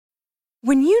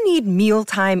When you need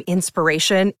mealtime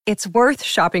inspiration, it's worth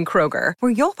shopping Kroger,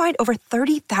 where you'll find over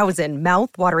 30,000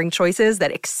 mouth-watering choices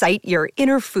that excite your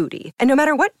inner foodie. And no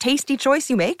matter what tasty choice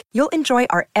you make, you'll enjoy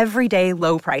our everyday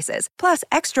low prices, plus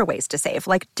extra ways to save,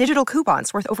 like digital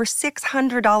coupons worth over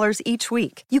 $600 each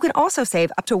week. You can also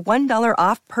save up to $1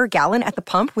 off per gallon at the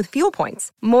pump with fuel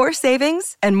points. More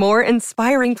savings and more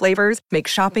inspiring flavors make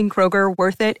shopping Kroger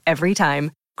worth it every time.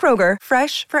 Kroger,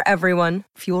 fresh for everyone.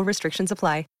 Fuel restrictions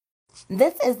apply.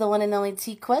 This is the one and only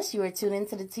T-Quest. You are tuned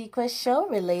into the T-Quest show.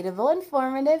 Relatable,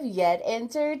 informative, yet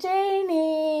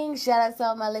entertaining. Shout out to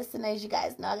all my listeners. You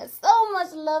guys know I got so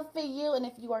much love for you. And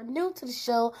if you are new to the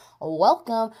show,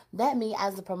 welcome. That means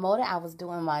as a promoter, I was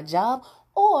doing my job.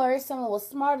 Or someone was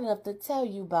smart enough to tell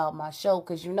you about my show,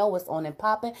 because you know what's on and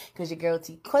popping, because your girl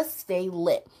T-Quest stay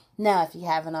lit. Now, if you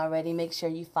haven't already, make sure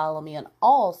you follow me on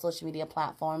all social media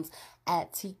platforms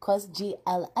at T-Quest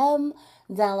GLM.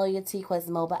 Download your T-Quest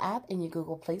mobile app in your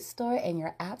Google Play Store and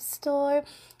your App Store.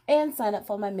 And sign up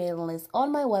for my mailing list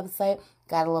on my website,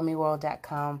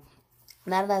 GottaLoveMeWorld.com.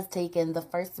 Now that I've taken the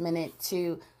first minute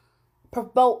to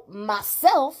promote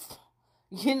myself,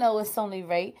 you know it's only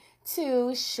right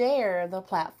to share the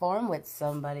platform with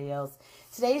somebody else.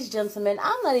 Today's gentleman,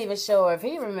 I'm not even sure if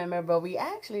he remember, but we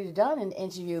actually done an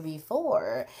interview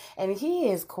before, and he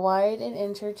is quite an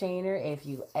entertainer if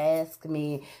you ask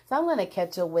me. So I'm going to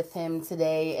catch up with him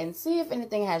today and see if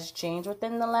anything has changed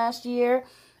within the last year,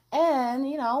 and,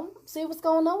 you know, see what's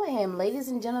going on with him. Ladies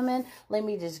and gentlemen, let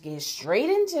me just get straight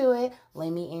into it.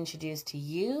 Let me introduce to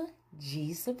you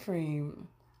G Supreme.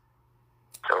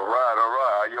 All right.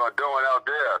 How y'all doing out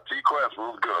there? T-Quest,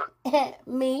 who's good?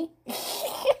 Me.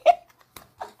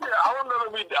 Yeah, I remember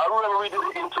we did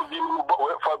the interview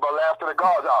for the Last of the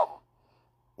Gods album.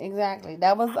 Exactly.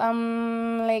 That was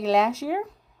like last year?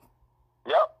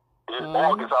 Yep. In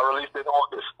August. I released it in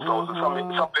August. So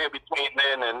something in between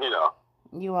then and, you know.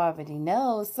 You already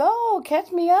know. So,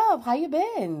 catch me up. How you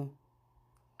been?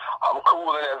 I'm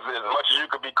cooling as much as you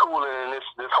could be cooling, and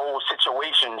this whole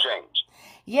situation changed.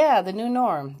 Yeah, the new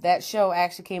norm. That show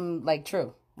actually came, like,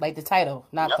 true. Like the title,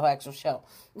 not the actual show.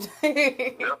 Yep. So,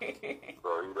 you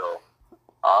know,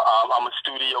 I'm a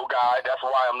studio guy. That's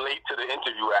why I'm late to the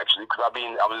interview, actually, because I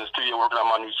was in the studio working on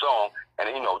my new song,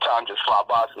 and, you know, time just fly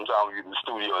by sometimes in the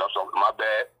studio. That's my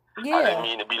bad. Yeah. I didn't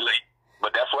mean to be late,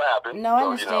 but that's what happened. No, I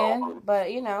understand. You know,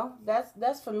 but, you know,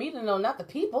 that's for me to know, not the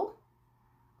people.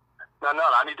 No,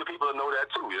 I need the people to know that,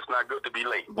 too. It's not good to be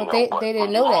late. But they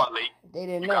didn't know that. Late, they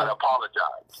didn't know. You gotta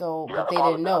apologize. So, but they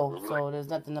didn't know. So, there's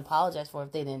nothing to apologize for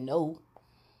if they didn't know.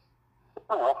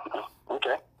 Oh,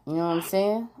 okay. You know what I'm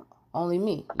saying? Only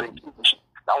me.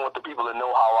 I want the people to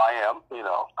know how I am. You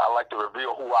know, I like to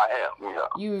reveal who I am. You know.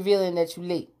 You revealing that you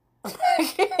late. No,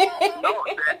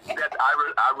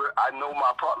 I know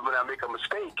my problem when I make a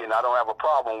mistake, and I don't have a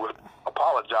problem with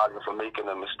apologizing for making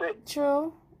a mistake.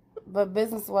 True. But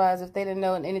business-wise, if they didn't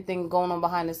know anything going on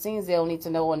behind the scenes, they don't need to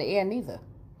know on the air neither.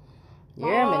 You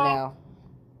hear me now?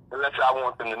 Unless I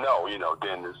want them to know, you know,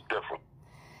 then it's different.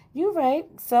 You're right.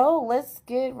 So let's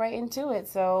get right into it.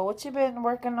 So what you been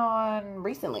working on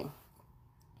recently?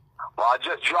 Well, I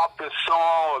just dropped this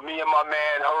song with me and my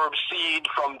man Herb Seed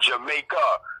from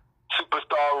Jamaica,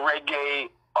 superstar reggae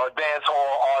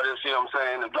dancehall artist, you know what I'm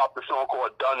saying? I dropped a song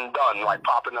called Dun Dun, like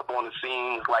popping up on the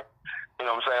scenes, like, you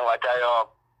know what I'm saying? Like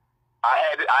I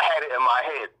had it in my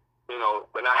head, you know,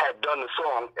 when I had done the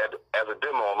song as a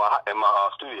demo in my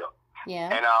studio.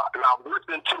 Yeah. And I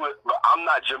listened to it, but I'm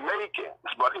not Jamaican.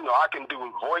 But, you know, I can do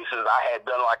voices. I had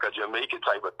done like a Jamaican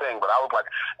type of thing, but I was like,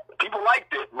 people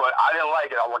liked it, but I didn't like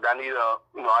it. I was like, I need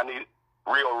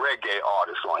real reggae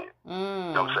artists on it.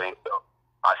 You know what I'm saying? So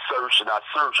I searched and I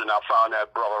found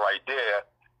that brother right there.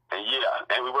 And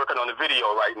yeah, and we're working on the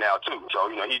video right now too. So,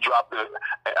 you know, he dropped it,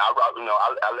 and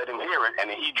I let him hear it,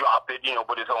 and then he dropped it, you know,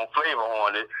 with his own flavor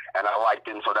on it, and I liked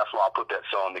it, and so that's why I put that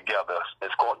song together.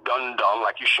 It's called Dun Dun,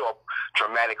 like you show up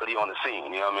dramatically on the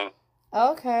scene, you know what I mean?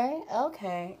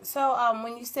 Okay. So,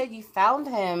 when you said you found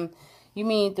him, you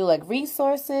mean through like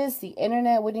resources, the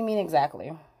internet? What do you mean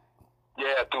exactly?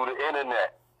 Yeah, through the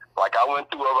internet. Like I went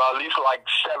through at least like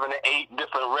 7 or 8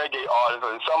 different reggae artists,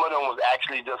 and some of them was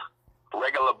actually just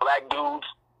regular black dudes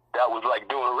that was like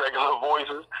doing regular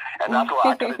voices, and that's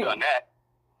why I could have done that.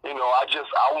 You know, I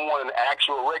wanted an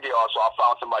actual reggae artist, so I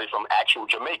found somebody from actual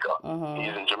Jamaica.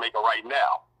 He's in Jamaica right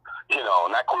now, you know,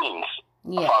 not Queens.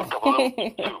 Yeah. I found a couple of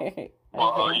them too.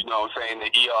 You know what I'm saying?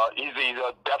 He's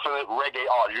a definite reggae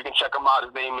artist. You can check him out.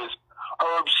 His name is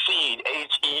Herb Seed,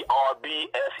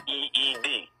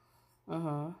 HERBSEED.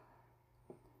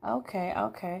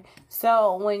 Okay.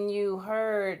 So when you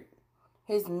heard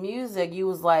his music, you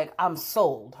was like, I'm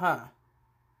sold, huh?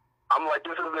 I'm like,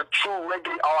 this is a true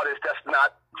reggae artist that's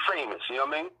not famous. You know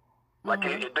what I mean? Like,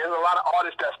 there's a lot of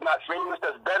artists that's not famous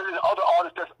that's better than other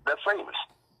artists that's famous.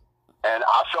 And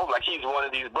I felt like he's one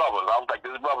of these brothers. I was like,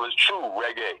 this brother is true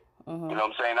reggae. You know what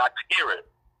I'm saying? I could hear it.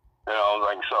 You know,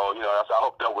 like, so, you know, that's, I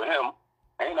hooked up with him.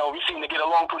 And, you know, we seem to get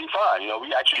along pretty fine. You know,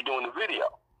 we actually doing the video.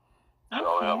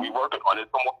 So, you know, we working on it.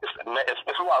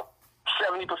 It's about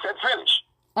 70% finished.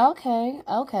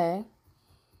 Okay.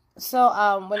 So,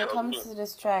 when it comes to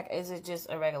this track, is it just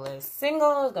a regular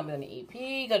single? Is it gonna be an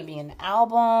EP? Gonna be an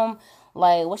album?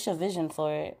 Like, what's your vision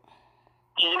for it?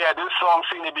 Yeah, this song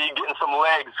seems to be getting some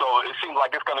legs, so it seems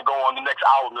like it's going to go on the next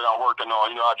album that I'm working on.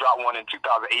 You know, I dropped one in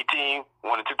 2018,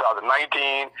 one in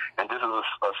 2019, and this is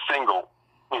a single,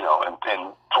 you know, in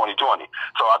 2020.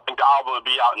 So I think the album will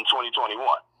be out in 2021.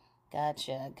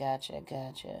 Gotcha.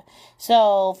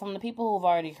 So, from the people who've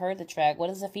already heard the track, what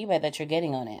is the feedback that you're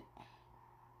getting on it?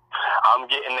 I'm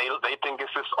getting, they think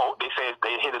it's this old, they say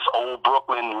they hear this old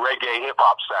Brooklyn reggae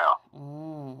hip-hop sound.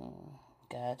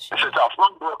 Gotcha. Since I'm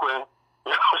from Brooklyn,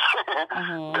 you know what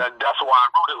I'm saying? That's why I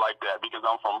wrote it like that, because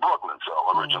I'm from Brooklyn, so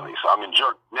originally. So I'm in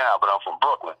Jersey now, but I'm from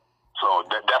Brooklyn. So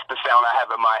that's the sound I have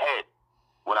in my head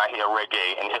when I hear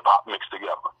reggae and hip-hop mixed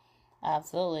together.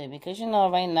 Absolutely, because, you know,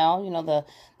 right now, you know, the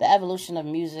evolution of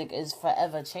music is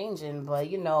forever changing, but,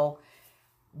 you know,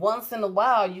 once in a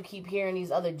while, you keep hearing these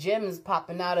other gems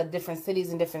popping out of different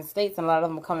cities and different states, and a lot of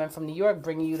them are coming from New York,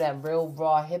 bringing you that real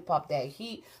raw hip-hop, that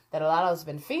heat that a lot of us have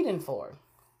been feeding for.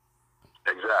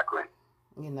 Exactly.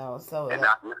 You know, so... And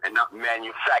not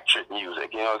manufactured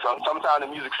music. You know, sometimes the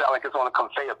music sounds like it's on a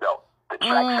conveyor belt. The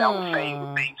track sounds the same,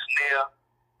 the same snare,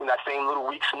 you know, that same little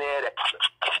weak snare, that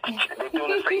they're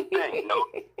doing the same thing, you know?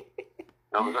 You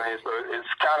know what I'm saying? So it's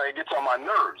kind of, it gets on my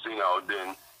nerves, you know,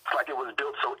 then... It's like it was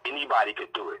built so anybody could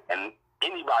do it. And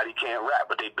anybody can't rap,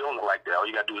 but they build it like that. All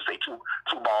you got to do is say two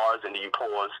bars, and then you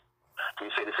pause. So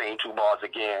you say the same 2 bars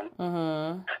again.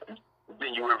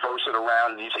 Then you reverse it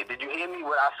around, and you say, did you hear me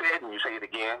what I said? And you say it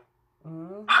again.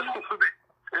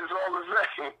 It's all the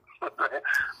same.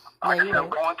 I said,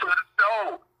 I'm going to the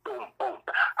stove. Boom, boom.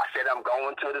 I said, I'm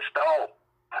going to the stove.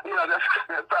 You know,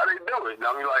 that's how they do it.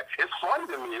 I mean, like, it's funny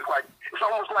to me. It's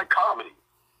almost like comedy.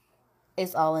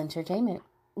 It's all entertainment.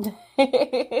 It's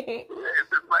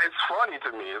funny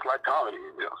to me. It's like comedy,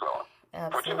 you know, so.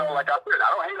 Absolutely. But, you know, like I said, I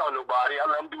don't hate on nobody. I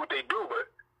let them do what they do, but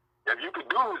if you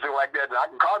could do music like that, then I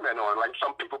can comment on it. Like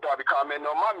some people probably comment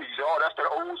on my music. Oh, that's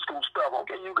that old school stuff.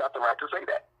 Okay, you got the right to say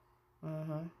that.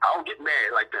 I don't get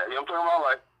mad like that. You know what I'm talking about?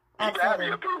 Like, you can have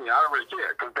your opinion. I don't really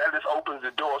care, because that just opens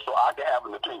the door so I can have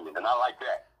an opinion, and I like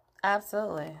that.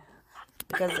 Absolutely.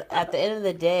 Because at the end of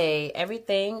the day,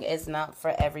 everything is not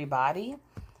for everybody.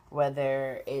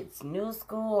 Whether it's new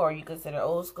school or you consider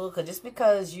old school, because just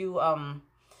because you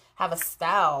have a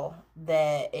style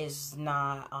that is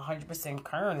not 100%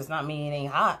 current does not mean it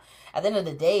ain't hot. At the end of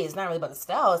the day, it's not really about the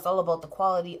style. It's all about the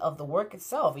quality of the work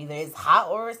itself. Either it's hot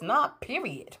or it's not,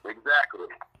 period. Exactly.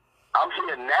 I'm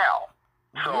here now.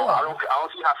 So I don't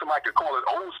see how somebody could call it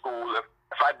old school.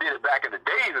 If I did it back in the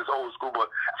days, it's old school. But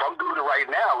if I'm doing it right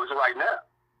now, it's right now.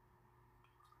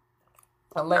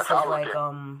 Unless it's like,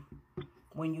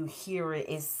 when you hear it,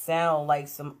 it sounds like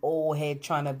some old head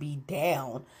trying to be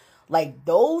down. Like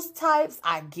those types,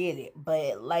 I get it.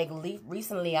 But like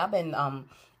recently, I've been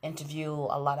interview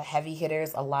a lot of heavy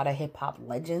hitters, a lot of hip hop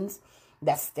legends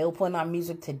that's still putting out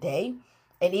music today.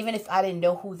 And even if I didn't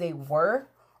know who they were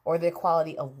or their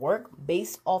quality of work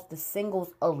based off the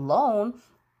singles alone,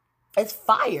 it's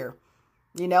fire.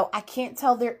 You know, I can't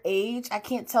tell their age. I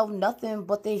can't tell nothing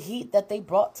but the heat that they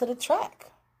brought to the track.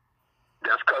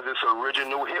 That's because it's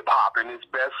original hip-hop in its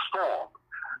best form.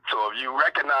 So if you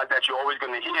recognize that, you're always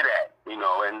going to hear that, you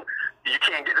know, and you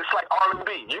can't get, it's like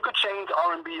R&B. You could change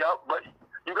R&B up, but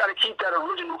you got to keep that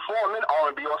original form in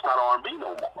R&B, or it's not R&B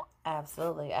no more.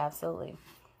 Absolutely.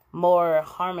 More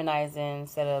harmonizing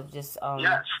instead of just,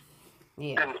 yes.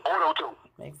 Yeah. And auto-tune.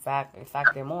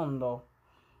 Exactly, mundo.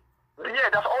 Yeah,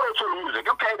 that's auto-tune music.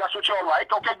 Okay, that's what y'all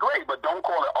like. Okay, great, but don't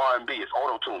call it R&B. It's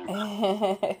auto-tune music.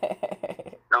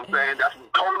 You know what I'm saying? That's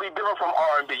totally different from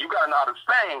R&B. You got to know how to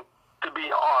sing to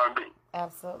be R&B.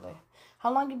 Absolutely.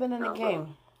 How long you been in the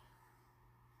game?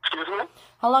 Excuse me?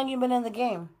 How long you been in the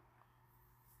game?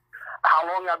 How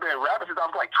long I've been rapping? Since I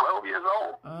was like 12 years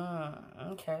old.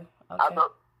 Okay. I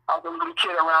was a little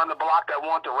kid around the block that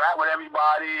wanted to rap with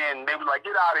everybody, and they was like,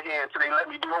 get out of here. And so they let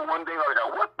me do it one day. I was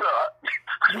like, what the?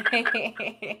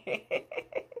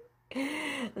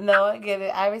 No, I get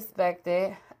it. I respect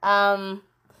it.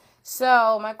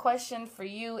 So my question for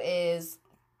you is,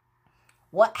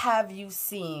 what have you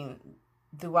seen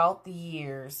throughout the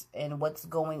years and what's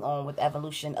going on with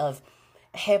evolution of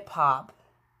hip hop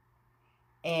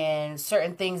and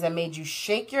certain things that made you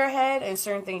shake your head and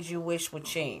certain things you wish would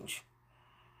change?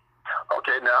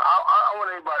 Okay, now, I want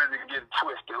everybody to get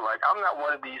twisted. Like, I'm not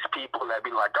one of these people that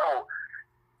be like, oh,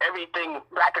 everything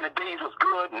back in the days was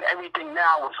good and everything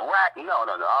now is whack. No.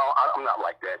 I'm not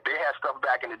like that. They had stuff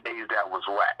back in the days that was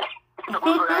whack. You know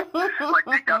what I'm saying? Like,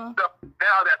 they got stuff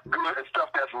now that's good and stuff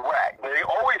that's whack. And they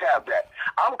always have that.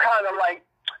 I'm kind of like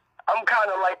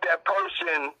that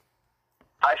person.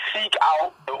 I seek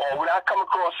out, or when I come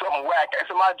across something whack, it's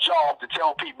my job to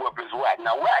tell people if it's whack.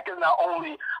 Now, whack is not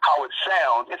only how it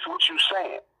sounds, it's what you're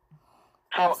saying.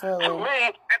 So, Absolutely. to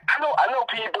me, I know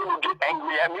people will get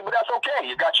angry at me, but that's okay.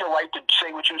 You got your right to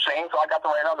say what you're saying, so I got the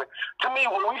right of it. To me,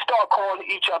 when we start calling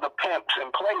each other pimps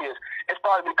and players, it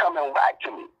started becoming whack to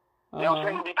me. You know what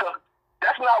I'm saying? Because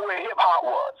that's not where hip-hop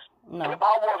was. No.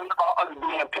 Hip-hop wasn't about us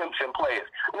being pimps and players.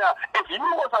 Now, if you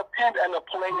was a pimp and a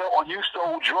player or you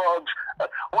sold drugs,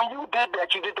 when you did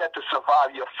that to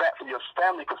survive. Your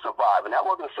family could survive. And that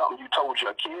wasn't something you told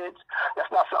your kids. That's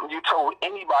not something you told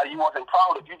anybody you wasn't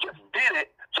proud of. You just did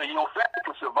it so your family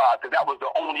could survive, because that was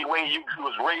the only way you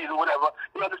was raised or whatever.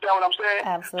 You understand what I'm saying?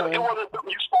 Absolutely. So it wasn't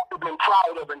something you're supposed to have been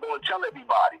proud of and go and tell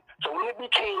everybody. So when it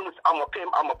became, I'm a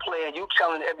pimp, I'm a player, you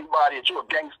telling everybody that you're a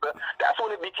gangster, that's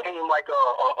when it became like a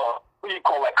what do you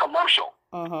call that, commercial.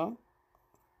 Mm-hmm.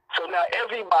 So now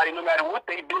everybody, no matter what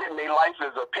they did in their life,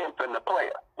 is a pimp and a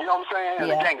player. You know what I'm saying?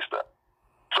 And a gangster.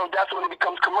 So that's when it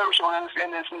becomes commercial, and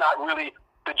it's not really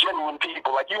the genuine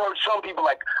people. Like, you heard some people,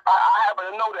 like, I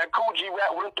happen to know that Kool G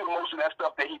Rap went through most of that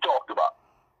stuff that he talked about.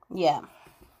 Yeah.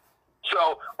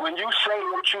 So when you say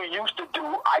what you used to do,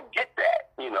 I get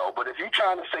that, you know. But if you're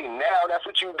trying to say now that's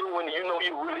what you're doing, you know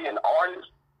you're really an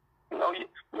artist, you know, you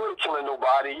ain't killing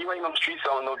nobody. You ain't on the street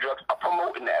selling no drugs. I'm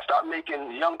promoting that. Stop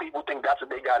making young people think that's what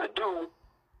they got to do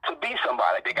to be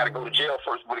somebody. They got to go to jail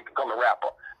first before they can become a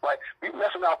rapper. Like, we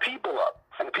messing our people up.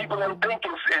 And the people that think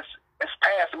it's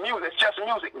past music. It's just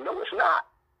music. No, it's not.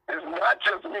 It's not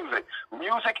just music.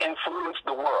 Music influenced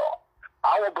the world.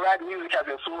 Our black music has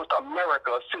influenced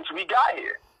America since we got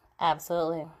here.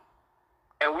 Absolutely.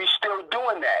 And we still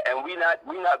doing that, and we not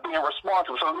being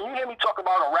responsible. So when you hear me talk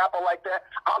about a rapper like that,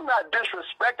 I'm not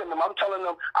disrespecting them. I'm telling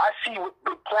them I see what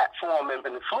the platform and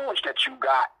influence that you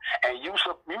got, and you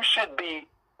should be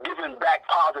giving back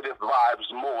positive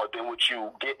vibes more than what you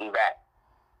getting back.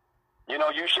 You know,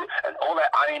 you should, and all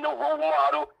that, I ain't no role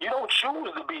model. You don't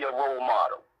choose to be a role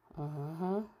model.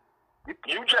 Mm-hmm.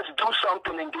 You just do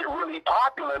something and get really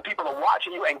popular, and people are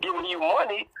watching you and giving you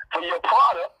money for your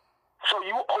product. So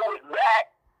you owe it back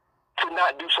to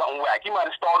not do something whack. You might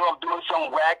have started off doing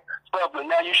some whack stuff, but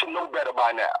now you should know better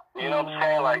by now. You know what I'm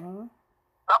saying? Like,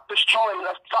 stop destroying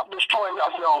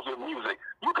ourselves with music.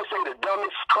 You can say the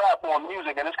dumbest crap on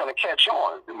music, and it's going to catch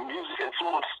on. The music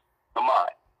influences the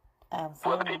mind. Absolutely.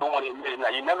 Whether people want to admit it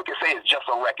now, you never can say it's just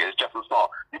a record, it's just a song.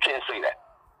 You can't say that.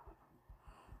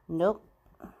 Nope.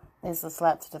 It's a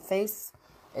slap to the face.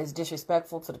 It's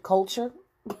disrespectful to the culture.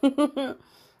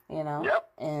 You know? Yep.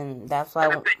 And that's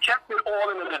why... And if they kept it all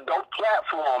in an adult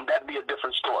platform, that'd be a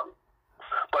different story.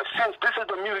 But since this is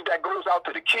the music that goes out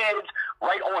to the kids,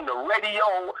 right on the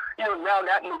radio, you know, now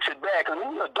that makes it bad. Because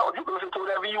when you're an adult, you can listen to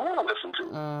whatever you want to listen to.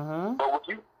 Mm-hmm. But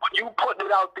when you put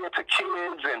it out there to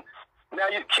kids, and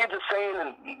now your kids are saying,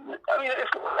 and I mean,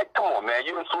 it's like, come on, man,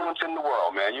 you're influencing the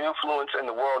world, man. You're influencing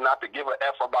the world not to give a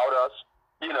F about us.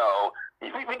 You know, we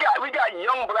got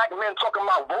young black men talking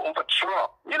about voting for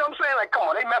Trump. You know what I'm saying? Like, come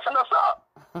on, they messing us up.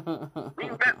 We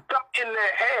messed up in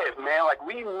their head, man. Like,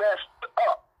 we messed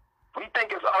up. We think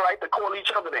it's all right to call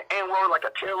each other the N-word like a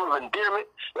term of endearment.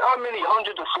 You know how many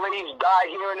hundreds of slaves died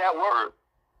hearing that word?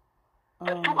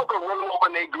 If people could roll over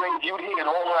in their graves, you'd hear it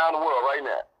all around the world right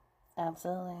now.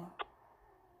 Absolutely.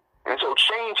 And so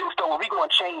change is still, we're going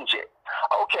to change it.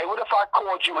 Okay, what if I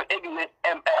called you an ignorant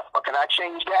MF? Or can I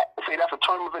change that and say that's a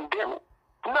term of endearment?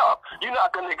 No, you're not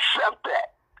going to accept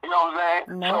that. You know what I'm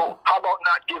saying? No. So how about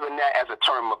not giving that as a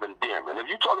term of endearment? If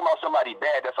you're talking about somebody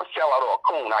bad that's a sellout or a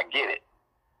coon, I get it.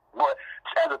 But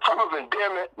as a term of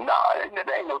endearment, nah, there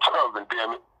ain't no term of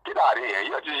endearment. Get out of here.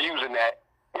 You're just using that,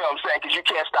 you know what I'm saying, because you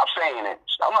can't stop saying it.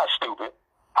 I'm not stupid.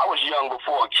 I was young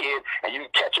before a kid, and you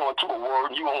catch on to a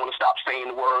word, and you don't want to stop saying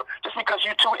the word just because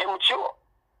you're too immature.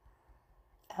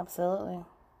 Absolutely.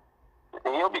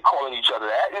 And you'll be calling each other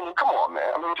that. I mean, come on, man.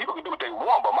 I mean, people can do what they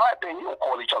want, but my opinion, you don't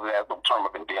call each other that. No term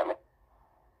of endearment.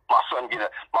 My son get a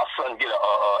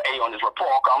A on his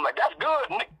report card. I'm like, that's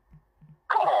good, Nick.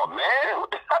 Come on, man.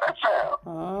 How that sound?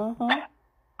 Mm-hmm.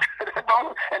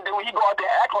 And then when you go out there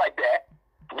and act like that,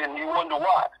 then you wonder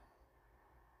why.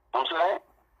 You know what I'm saying?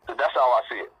 So that's how I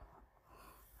see it.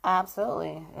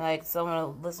 Absolutely. Like some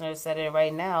of the listeners said it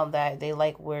right now that they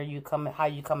like where you come, how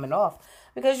you coming off,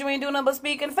 because you ain't doing nothing but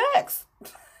speaking facts.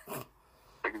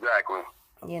 Exactly.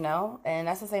 You know, and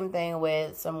that's the same thing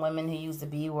with some women who use the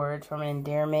B word from an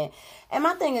endearment. And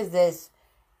my thing is this: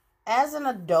 as an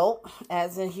adult,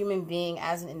 as a human being,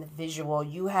 as an individual,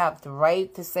 you have the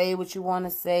right to say what you want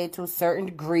to say to a certain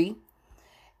degree,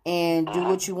 and do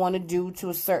what you want to do to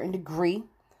a certain degree.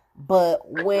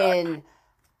 But when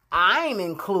I'm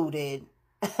included,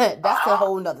 that's a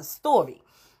whole nother story.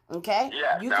 Okay?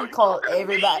 Yeah, you can call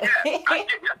everybody.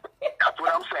 That's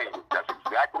what I'm saying. That's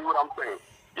exactly what I'm saying.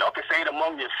 Y'all can say it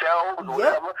among yourselves or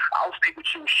whatever. I'll say what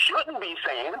you shouldn't be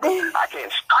saying. I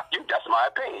can't stop you. That's my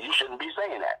opinion. You shouldn't be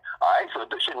saying that. All right? So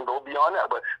this shouldn't go beyond that.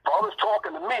 But for all this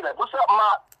talking to me, like, what's up,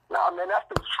 Ma? Nah, man, that's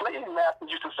the slave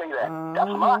masters used to say that.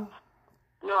 That's my...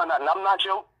 You know, and I'm not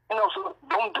your... You know, so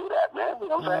don't do that, man. You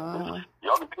know what I'm saying?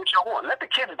 Y'all can do what y'all want. Let the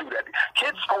kids do that.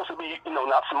 Kids supposed to be, you know,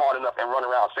 not smart enough and run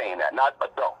around saying that, not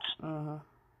adults. You know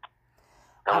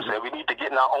what I'm saying? We need to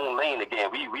get in our own lane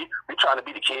again. We trying to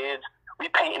be the kids. We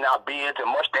painting our beards and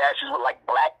mustaches with like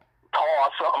black tar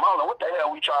or something. I don't know what the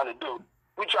hell we trying to do.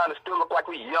 We trying to still look like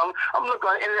we young. I'm looking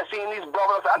on the internet seeing these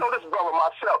brothers. I know this brother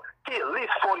myself. He at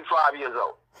least 45 years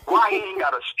old. Why he ain't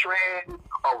got a strand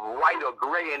of white or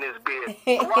gray in his beard?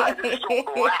 Why is it so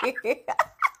black?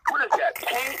 What is that?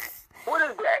 Paint? What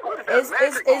is that? What is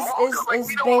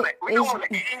that? We don't want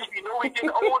to age. We know we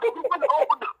getting older. We getting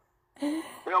older.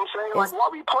 You know what I'm saying? Like, why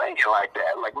we playing like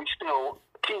that? Like, we still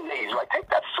teenage. Like, take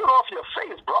that soot off your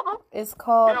face, brother. It's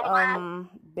called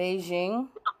Beijing.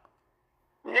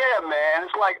 Yeah, man.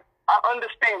 It's like, I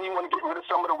understand you want to get rid of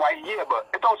some of the white hair, but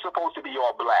it don't supposed to be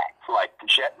all black, like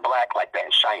jet black like that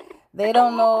and shiny. They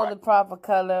don't know the proper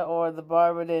color, or the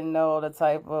barber didn't know the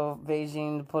type of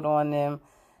Beijing to put on them.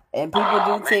 And people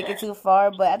do take it too far,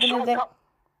 but at the end of the day,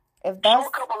 if that's... Show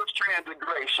a couple of strands of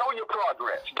gray. Show your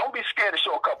progress. Don't be scared to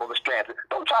show a couple of strands.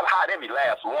 Don't try to hide every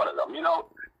last one of them, you know?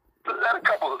 Let a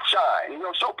couple shine. You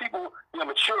know, show people your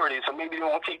maturity so maybe they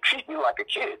won't keep treating you like a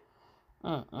kid.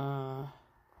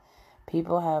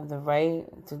 People have the right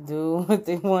to do what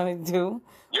they want to do,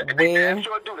 wear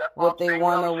what they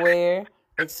want to wear,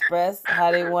 express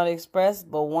how they want to express.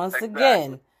 But once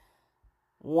again,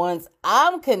 once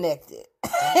I'm connected,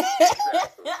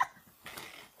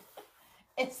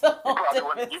 it's all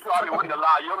you probably wouldn't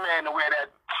allow your man to wear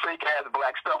that fake ass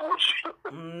black stuff, would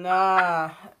you?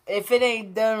 Nah, if it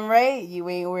ain't done right, you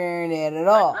ain't wearing it at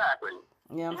all. Exactly.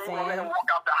 You know what I'm saying? You let him walk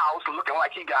out the house looking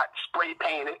like he got spray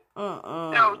painted. You know what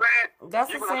I'm saying? That's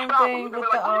the same thing with the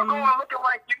where you going looking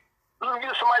like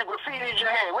you somebody graffitied your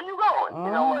hand. Where you going?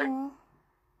 You know, like,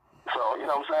 so you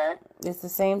know what I'm saying? It's the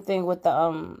same thing with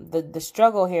the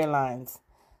struggle hairlines.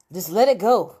 Just let it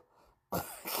go.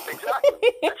 Exactly.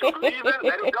 If you believe it,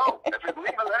 let it go. If you believe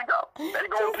it, let it go. Let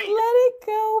it go in peace. Let it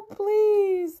go,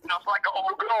 please. You know, it's like an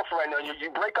old girlfriend.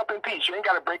 You break up in peace. You ain't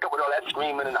got to break up with all that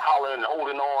screaming and hollering and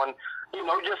holding on. You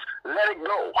know, just let it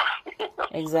go.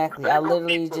 Exactly. I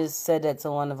literally just said that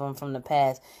to one of them from the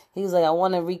past. He was like, I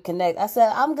want to reconnect. I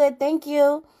said, I'm good, thank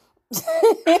you. You know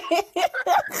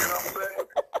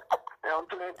what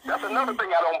I'm saying? That's another thing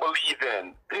I don't believe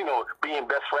in. You know, being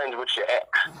best friends with your ex.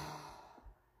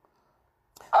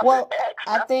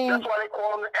 I think that's why they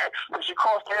call him the ex, because she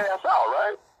crossed their ass out,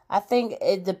 right? I think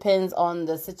it depends on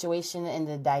the situation and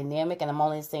the dynamic, and I'm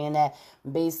only saying that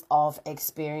based off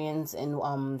experience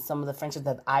and some of the friendships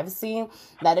that I've seen.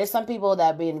 Now, there's some people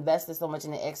that be invested so much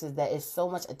in the exes that it's so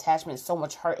much attachment, so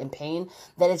much hurt and pain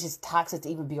that it's just toxic to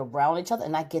even be around each other,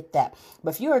 and I get that.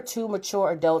 But if you are two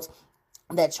mature adults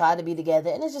that try to be together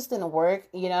and it just didn't work,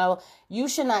 you know, you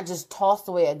should not just toss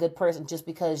away a good person just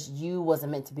because you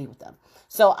wasn't meant to be with them.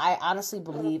 So I honestly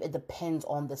believe it depends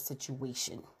on the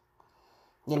situation.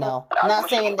 You know, I'm not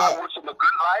saying that. I wish him a good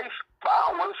life, but I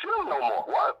don't want to see him no more.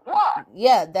 What? Why?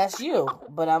 Yeah, that's you.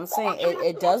 But I'm saying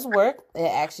it does work. It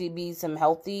actually be some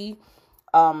healthy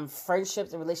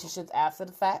friendships and relationships after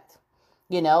the fact.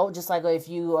 You know, just like if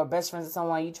you are best friends with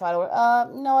someone, you try to work,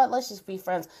 you know what, let's just be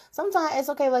friends. Sometimes it's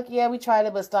okay, like, yeah, we tried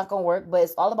it, but it's not going to work. But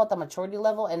it's all about the maturity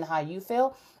level and how you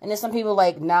feel. And there's some people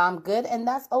like, nah, I'm good. And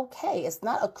that's okay. It's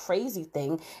not a crazy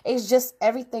thing. It's just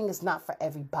everything is not for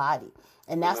everybody.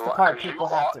 And that's the part people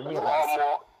have to realize.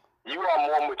 You are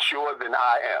more mature than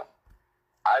I am.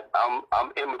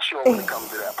 I'm immature when it comes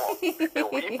to that part. And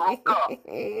we broke up.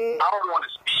 I don't want to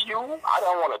see you. I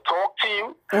don't want to talk to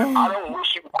you. I don't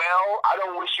wish you well. I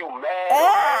don't wish you mad.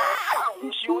 I don't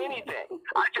wish you anything.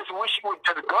 I just wish you would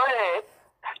just go ahead.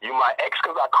 You my ex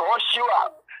because I crossed you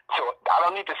out. So I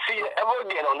don't need to see you ever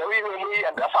again. I'll never even meet you.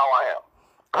 And that's how I am.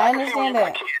 I understand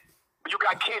that. You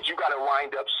got kids, you got to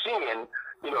wind up seeing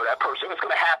that person, it's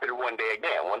going to happen one day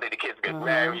again. One day the kids get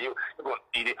married, you're going to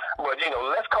see it. But,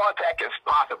 less contact as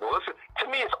possible. To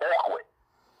me, it's awkward.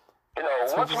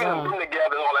 Once we have been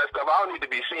together and all that stuff, I don't need to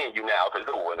be seeing you now if it's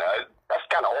over now. That's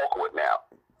kind of awkward now.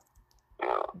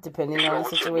 Depending on the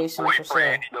situation, for sure.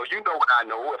 You know what I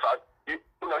know. He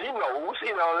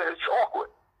knows, it's awkward.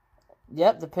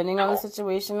 Yep, depending on the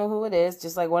situation and who it is.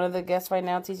 Just like one of the guests right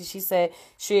now, Tisha, she said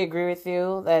she agreed with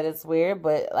you that it's weird.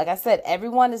 But like I said,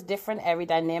 everyone is different. Every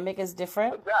dynamic is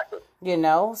different. Exactly. So.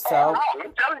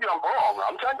 I'm telling you I'm wrong.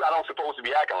 I'm telling you I don't supposed to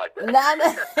be acting like that.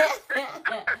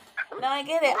 No, I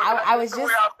get it. I was just... just...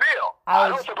 the way I feel. I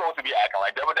don't supposed to be acting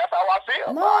like that, but that's how I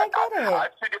feel. No, I get it. I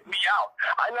figured me out.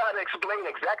 I know how to explain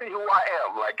exactly who I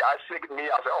am. Like, I figured me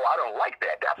out. I said, I don't like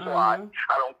that. That's why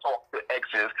I don't talk to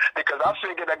exes. Because I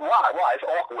figured, like, why? It's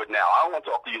awkward now. I don't want to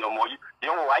talk to you no more. You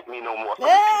don't like me no more. So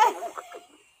that's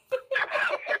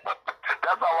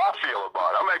how I feel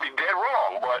about it. I may be dead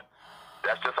wrong, but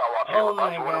that's just how I feel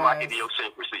about it. It's one of my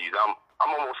idiosyncrasies.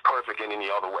 I'm almost perfect in any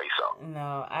other way, so.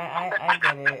 No, I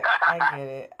get it. I get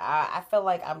it. I feel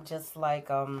like I'm just like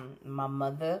my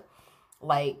mother.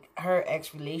 Like, her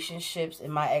ex-relationships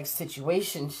and my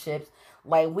ex-situationships.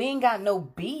 Like, we ain't got no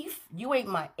beef. You ain't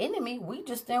my enemy. We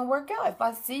just didn't work out. If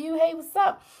I see you, hey, what's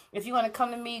up? If you want to come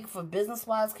to me for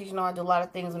business-wise, because, I do a lot of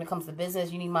things when it comes to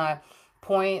business. You need my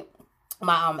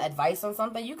advice on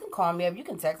something, you can call me up. You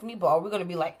can text me. But are we going to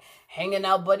be, like, hanging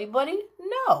out buddy-buddy?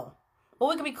 No. But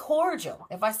we can be cordial.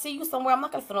 If I see you somewhere, I'm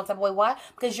not going to feel no type of way. Why?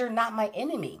 Because you're not my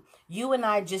enemy. You and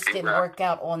I just didn't work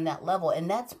out on that level. And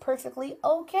that's perfectly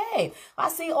okay. I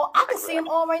can see them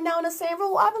all right now in the same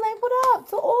room. I'll be like, what up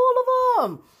to all of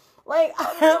them? Like,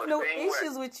 I have no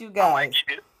issues with you guys.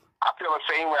 I feel the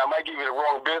same way. I might give you the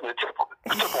wrong business tip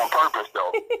on purpose,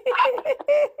 though.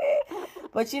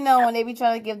 But when they be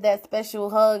trying to give that special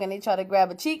hug and they try to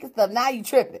grab a cheek and stuff, now you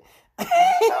tripping. I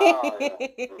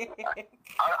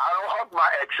don't hug my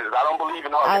exes. I don't believe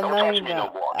in hugging. Don't touch me no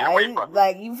more. Get away from me.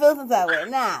 Like, you feel some type of way.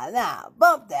 Nah,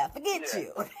 bump that. Forget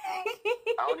you.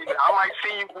 I might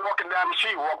see you walking down the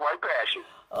street, walk right past you.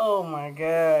 Oh my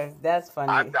God, that's funny.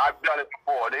 I've done it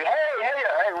before. Hey,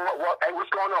 what's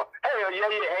going on? Hey.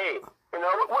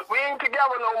 We ain't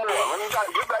together no more. Let me try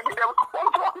to get back together. What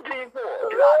I'm talking to you for?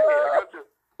 Get out of here.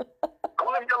 Go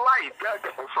live your life.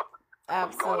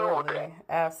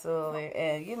 Absolutely.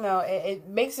 And, it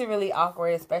makes it really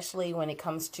awkward, especially when it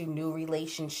comes to new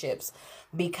relationships.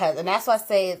 And that's why I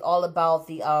say it's all about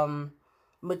the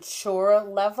mature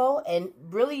level and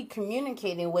really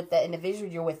communicating with that individual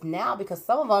you're with now. Because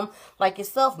some of them, like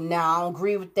yourself, now I don't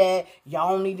agree with that.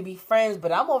 Y'all don't need to be friends.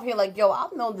 But I'm over here like, yo,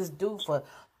 I've known this dude for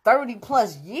 30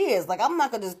 plus years. Like, I'm not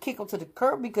going to just kick him to the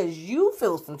curb because you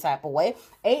feel some type of way.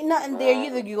 Ain't nothing there.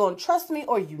 Either you're going to trust me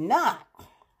or you not.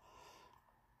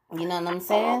 You know what I'm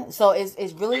saying? So it's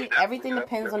really, everything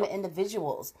depends on the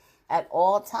individuals at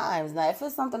all times. Now, if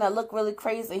it's something that look really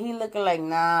crazy, he looking like,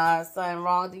 nah, something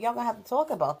wrong, then y'all gonna have to talk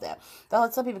about that. I'll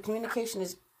tell people communication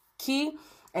is key,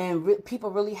 and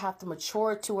people really have to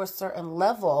mature to a certain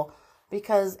level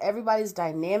because everybody's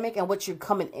dynamic and what you're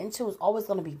coming into is always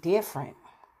going to be different.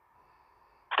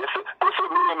 This is what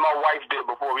me and my wife did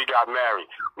before we got married.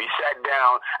 We sat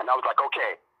down and I was like,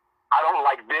 okay, I don't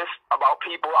like this about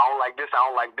people. I don't like this. I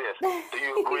don't like this. Do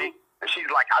you agree? And she's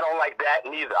like, I don't like that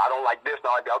neither. I don't like this.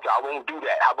 No, okay, I won't do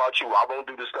that. How about you? I won't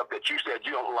do the stuff that you said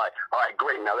you don't like. All right,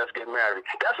 great. Now let's get married.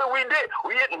 That's what we did.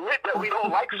 We admit that we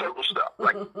don't like certain stuff.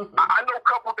 Like, I know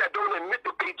couples that don't admit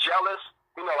that they jealous.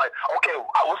 Like, okay,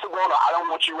 what's the going on? I don't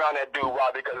want you around that dude.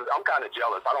 Why? Because I'm kind of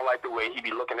jealous. I don't like the way he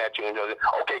be looking at you. And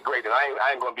okay, great. Then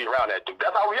I ain't going to be around that dude.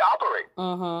 That's how we operate.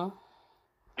 Mm-hmm.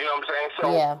 You know what I'm saying?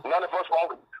 So none of us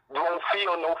won't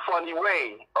feel no funny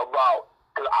way about,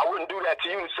 because I wouldn't do that to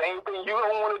you. The same thing you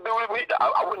don't want to do to me,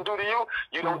 I wouldn't do to you.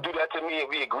 You don't do that to me,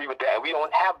 and we agree with that. And we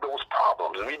don't have those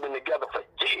problems. And we've been together for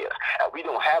years, and we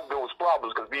don't have those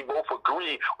problems because we both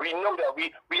agree. We know that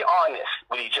we honest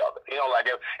with each other. Like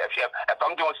if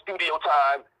I'm doing studio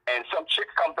time and some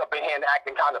chick comes up in here and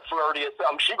acting kind of flirty or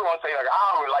something, she gonna say, like, I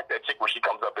don't really like that chick when she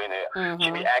comes up in here. Mm-hmm.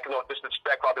 She be acting on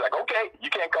disrespectful. I'll be like, okay, you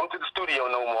can't come to the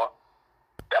studio no more.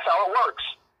 That's how it works.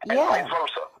 And vice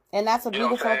versa. And that's a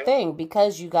beautiful thing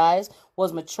because you guys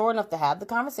was mature enough to have the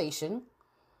conversation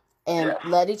and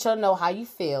let each other know how you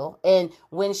feel. And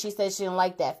when she said she didn't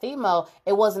like that female,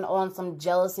 it wasn't on some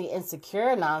jealousy,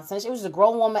 insecure nonsense. It was a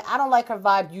grown woman. I don't like her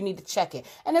vibe. You need to check it.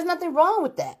 And there's nothing wrong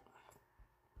with that.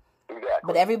 Exactly.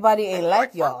 But everybody ain't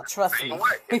like y'all. Trust me. Same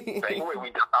way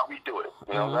we do it.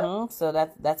 You know what I'm saying? So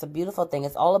that's a beautiful thing.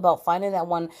 It's all about finding that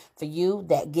one for you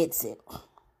that gets it.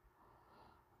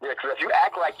 Yeah, because if you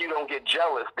act like you don't get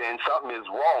jealous, then something is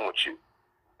wrong with you.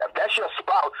 If that's your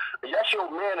spouse, if that's your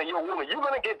man or your woman, you're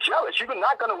going to get jealous. You're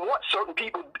not going to want certain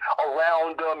people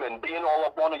around them and being all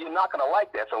up on them. You're not going to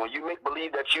like that. So when you make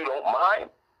believe that you don't mind,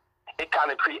 it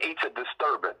kind of creates a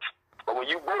disturbance. But when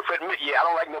you both admit, I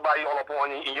don't like nobody all up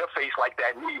on in your face like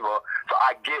that neither, so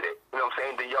I get it. You know what I'm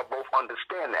saying? Then y'all both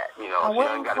understand that, I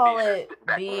wouldn't call it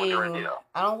being,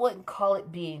 I wouldn't call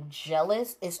it being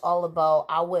jealous. It's all about,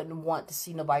 I wouldn't want to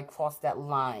see nobody cross that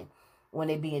line when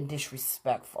they being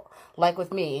disrespectful. Like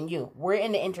with me and you, we're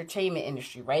in the entertainment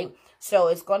industry, right? So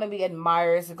it's going to be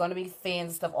admirers, it's going to be fans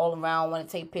and stuff all around. Want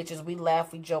to take pictures, we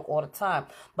laugh, we joke all the time.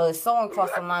 But if someone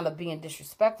crosses the line of being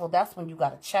disrespectful, that's when you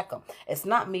got to check them. It's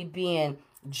not me being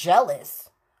jealous,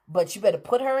 but you better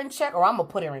put her in check or I'm going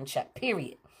to put her in check,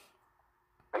 period.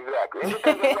 Exactly. It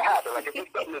depends on what happened. Like, if it's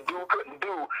something the dude couldn't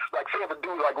do, like, say if a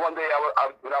dude, like, one day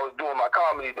when I was doing my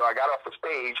comedy, I got off the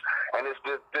stage, and this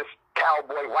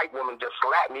cowboy white woman just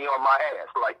slapped me on my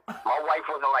ass. Like, my wife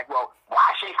wasn't like, well, why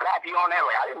she slap you on that?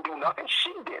 Like, I didn't do nothing.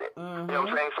 She did it. You know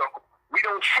what I'm saying? So we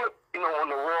don't trip, on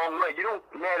the wrong way. You don't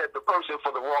mad at the person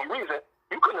for the wrong reason.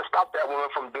 You couldn't have stopped that woman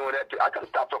from doing that. I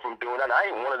couldn't stop her from doing that. I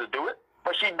ain't wanted to do it,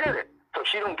 but she did it. So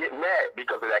she don't get mad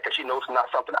because of that, because she knows it's not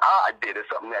something I did,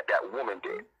 it's something that woman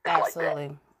did. It's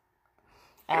Absolutely. Like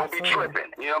that. Don't be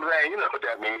tripping. You know what I'm saying? You know what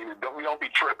that means. We don't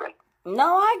be tripping.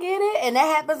 No, I get it. And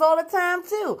that happens all the time,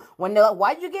 too.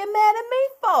 Why'd you get mad at me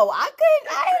for? I ain't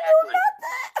do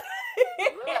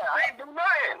nothing. Yeah, I ain't do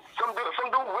nothing. Some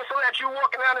dude whistle at you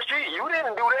walking down the street. You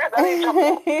didn't do that. That ain't your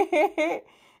fault.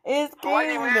 It's crazy. Why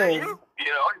you mad at you?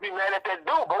 You be mad at that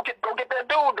dude. Go get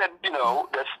that dude that,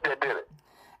 that did it.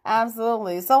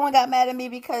 Absolutely. Someone got mad at me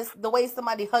because the way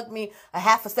somebody hugged me a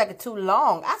half a second too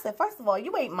long. I said, first of all,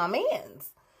 you ain't my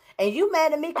mans. And you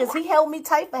mad at me because he held me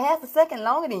tight for half a second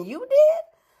longer than you did?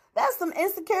 That's some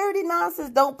insecurity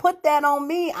nonsense. Don't put that on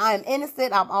me. I'm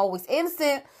innocent. I'm always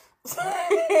innocent. Yeah,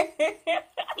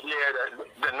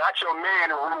 the not your man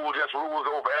rule just rules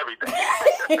over everything.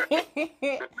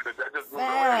 That just rules over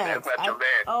everything. That's not your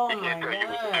man. Oh my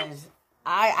gosh.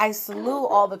 I salute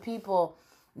all the people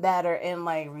that are in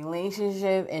like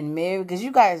relationship and married, because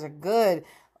you guys are good.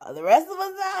 The rest of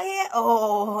us out here,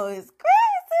 it's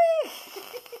crazy.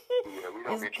 Yeah, we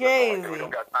don't it's crazy. We don't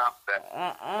got time for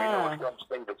that. We know it's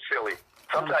something that's silly.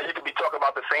 Sometimes you could be talking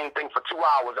about the same thing for 2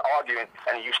 hours arguing,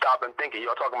 and you stop and think,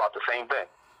 you're talking about the same thing.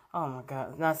 Oh my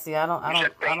God! Now see, I don't.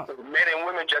 Men and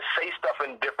women just say stuff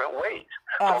in different ways.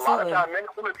 Absolutely. So a lot of times, men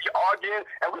and women be arguing,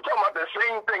 and we talking about the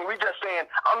same thing. We just saying,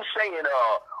 I'm saying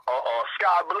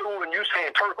sky blue, and you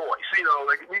saying turquoise.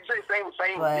 Like we say same.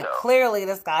 But clearly,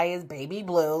 the sky is baby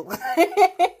blue. Okay,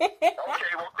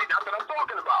 well, see, that's what I'm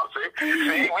talking about. See,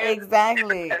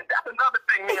 exactly. And that's another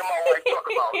thing me and my wife talk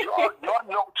about. Y'all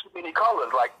know too many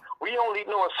colors. Like, we only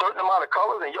know a certain amount of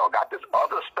colors, and y'all got this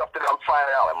other stuff that I'm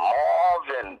finding out, like mauve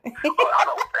and I don't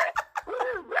know what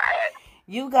is that.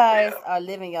 You guys are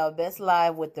living your best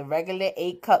life with the regular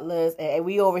 8 colors, and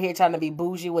we over here trying to be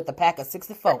bougie with the pack of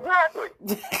 64. Exactly.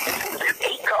 8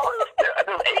 colors. There's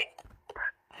 8.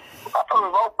 I thought it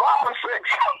was all 5 or 6.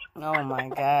 Oh my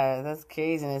God, that's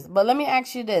craziness. But let me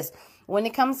ask you this: when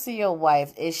it comes to your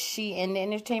wife, is she in the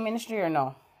entertainment industry or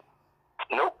no?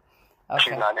 Nope. Okay.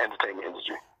 She's not in the entertainment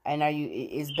industry. And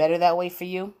is better that way for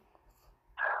you?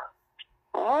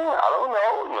 I don't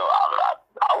know.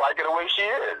 I like her the way she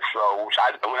is. So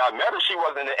when I met her, she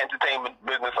wasn't in the entertainment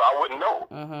business, so I wouldn't know.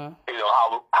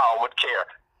 How I would care,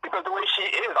 because the way she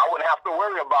is, I wouldn't have to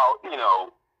worry about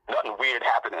nothing weird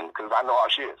happening, because I know how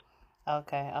she is.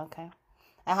 Okay.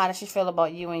 And how does she feel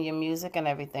about you and your music and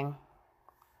everything?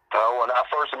 When I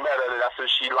first met her, that's what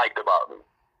she liked about me.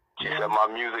 She said my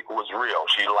music was real.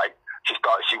 She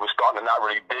was starting to not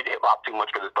really dig hip hop too much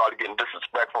because it started getting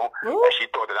disrespectful, and she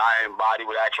thought that I embodied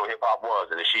what actual hip hop was,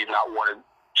 and that she's not one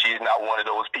of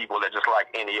those people that just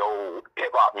like any old hip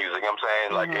hop music. You know what I'm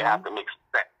saying? Like, it have to make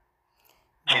sense.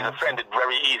 She's offended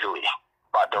very easily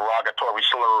by derogatory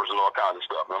slurs and all kinds of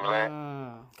stuff. You know what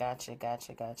I'm saying?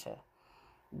 Gotcha.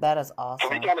 That is awesome.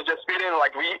 So we kind of just fit in,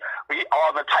 like we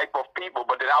are the type of people,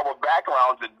 but then our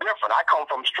backgrounds are different. I come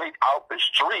from straight out the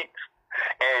streets,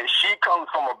 and she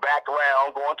comes from a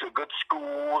background going to good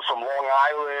schools from Long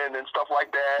Island and stuff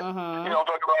like that. You know what I'm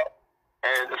talking about?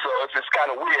 And so it's just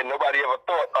kind of weird. Nobody ever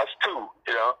thought us two,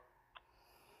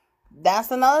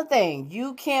 That's another thing.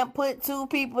 You can't put 2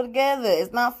 people together.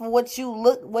 It's not for what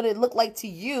it looked like to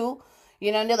you.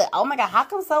 And they're like, oh my God, how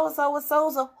come so-and-so was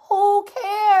so-and-so? Who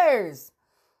cares?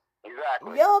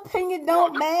 Exactly. Your opinion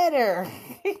don't matter.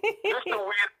 Just the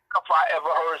weird stuff I ever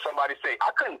heard somebody say.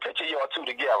 I couldn't picture y'all 2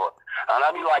 together. And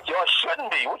I'd be like, y'all shouldn't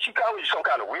be. What you some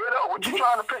kind of weirdo? What you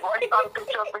trying to pick? Why you trying to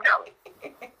picture us together?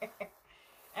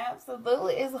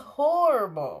 Absolutely. It's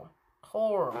horrible.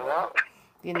 Horrible. Yeah.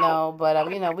 You know,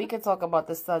 but, you know, we could talk about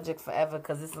this subject forever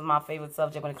because this is my favorite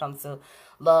subject when it comes to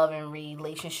love and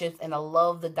relationships. And I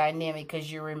love the dynamic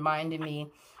because you're reminding me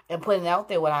and putting it out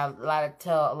there when I try to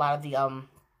tell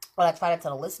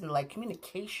the listener, like,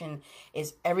 communication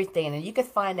is everything. And you can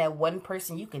find that one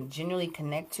person you can genuinely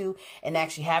connect to and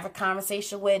actually have a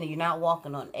conversation with, and you're not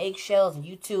walking on eggshells, and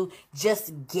you two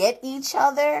just get each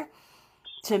other.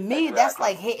 To me, that's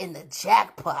like hitting the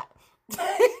jackpot.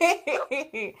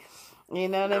 You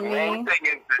know what I mean?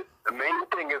 The main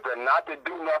thing is that not to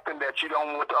do nothing that you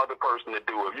don't want the other person to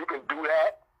do. If you can do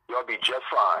that, you'll be just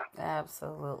fine.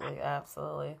 Absolutely,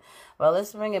 absolutely. Well,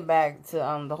 let's bring it back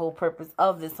to the whole purpose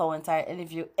of this whole entire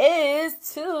interview is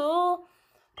to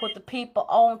put the people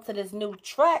on to this new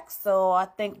track. So I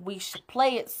think we should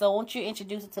play it. So won't you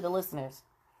introduce it to the listeners?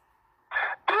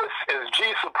 This is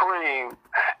G Supreme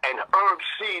and Herb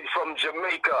Seed from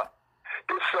Jamaica.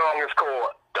 This song is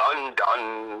called Dun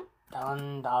Dun.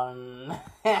 Dun dun.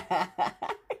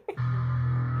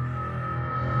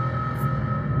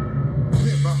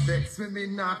 Never vex when me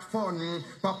not fun.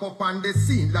 Pop up on the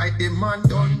scene like the man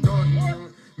done.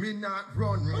 Me not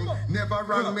run, never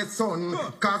run me son.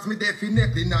 Cause me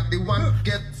definitely not the one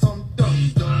get some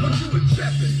done. But you were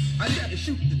trapping, I didn't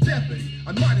shoot the deputy.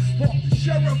 I might have sparked the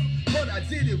sheriff, but I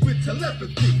did it with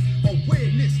telepathy.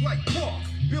 Awareness like Quark,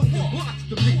 building blocks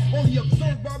to me. Only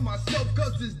observed by myself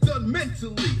cause it's done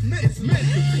mentally. It's meant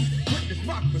to be, witness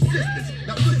my persistence.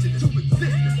 Now listen to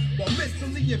existence, while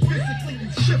mentally and physically you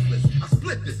shiftless. I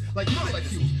split this like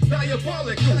molecules,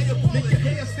 diabolical. Make your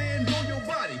hair stand on your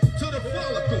body to the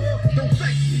follicle. Don't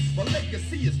vex me, my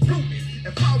legacy is proven.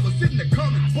 If I was in the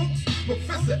comic books,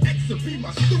 Professor X would be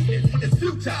my student. It's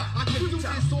futile, I can do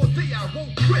this all day, I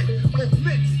won't quit.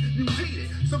 Augmented, mutated,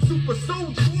 some super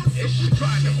soldier ish.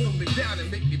 Trying to hold me down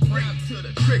and make me bring to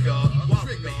the trigger. While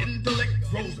the intellect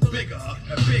grows bigger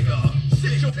and bigger.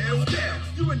 Sit your hell down,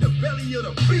 you in the belly of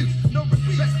the beast. No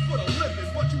respect for the living,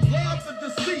 but you love the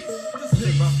deceased.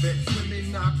 Never vex when me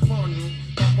not fun.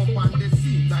 Pop up on the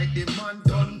scene like the man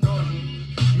done.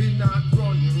 Me not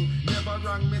run, never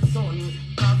rang me son.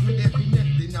 Cause me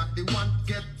definitely not the one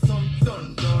get some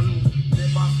done.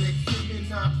 Never vex when me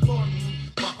not fun.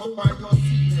 Pop up on your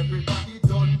scene, everybody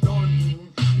done.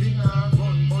 Me not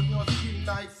run, but your skin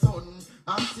like sun.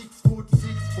 I'm 6 foot,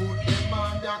 them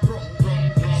on the ground.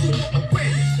 Super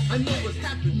awareness, I know what's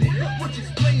happening. Which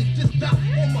explains this dot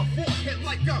on my forehead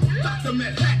like I'm Dr.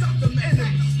 Manhattan.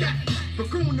 Enemy scat.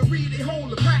 Buffoonery, they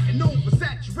hold a patent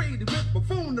oversaturated with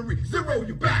buffoonery. Zero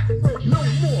you back. No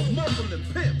more mumbling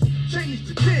pimps. Change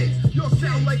the kings. You'll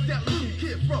sound like that little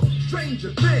kid from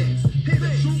Stranger Things. Hear the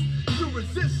truth? You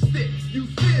resist it. You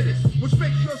fear this, which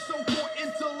makes your so-called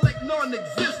intellect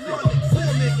non-existent.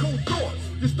 Forming cold thoughts.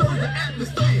 Disturb the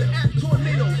atmosphere.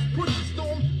 Tornadoes. Push the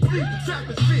storm. Leave the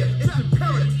troposphere. It's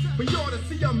imperative for y'all to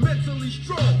see I'm mentally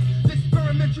strong. The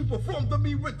experiment you performed to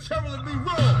me was terribly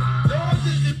wrong. Y'all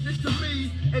did this to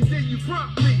me, and then you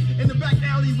prompt me in the back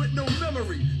alley with no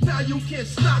memory. Now you can't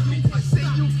stop me. I say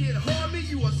you can't harm me.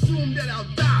 You assume that I'll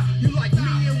die. You like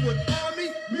me and would harm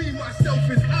me. Me, myself,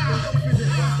 and I.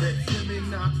 Vex me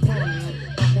not fun.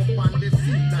 Pop up on the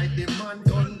scene like the man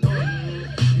done.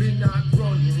 Me not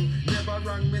run, never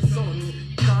rang me son.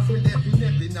 Cause me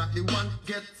definitely not the one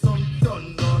get some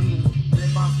done.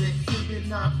 Never vex me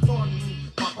not fun.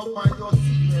 Pop up on your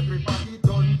scene, everybody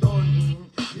done.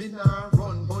 Me not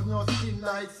run, but your skin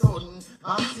like sun.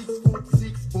 I'm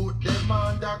 6 foot, them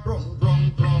on the ground.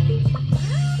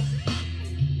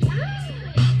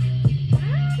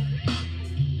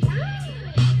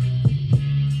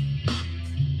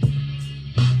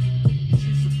 G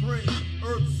Supreme,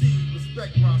 Herb Seed,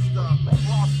 respect my style.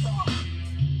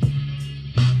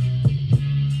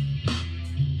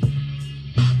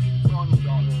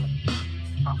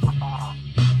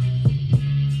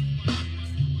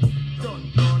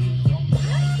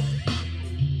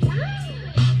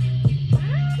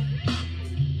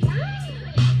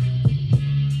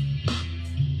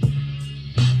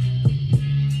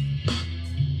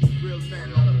 Real man,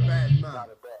 not a bad man.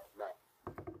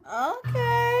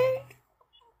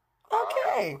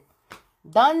 Okay.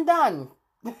 Done.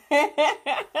 Exactly.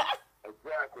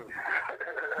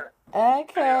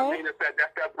 Okay. I mean, that's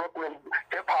that Brooklyn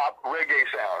hip-hop reggae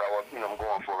sound I'm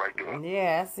going for right there.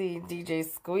 Yeah, I see DJ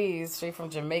Squeeze straight from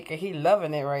Jamaica. He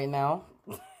loving it right now.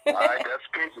 All right, that's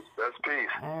peace.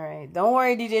 All right. Don't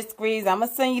worry, DJ Squeeze. I'm going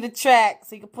to send you the track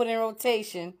so you can put it in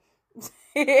rotation.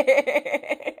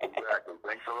 Exactly.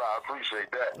 Thanks a lot. I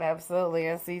appreciate that. Absolutely.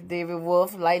 I see David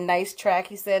Wolf. Like, nice track.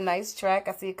 He said, nice track.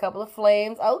 I see a couple of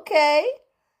flames. Okay.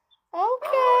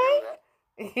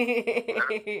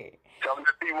 Tell them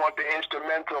if you want the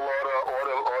instrumental or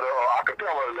the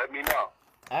acapella, let me know.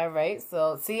 All right.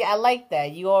 So, see, I like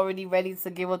that. You already ready to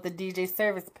give up the DJ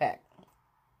service pack.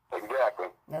 Exactly.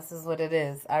 This is what it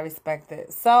is. I respect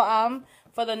it. So,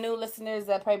 for the new listeners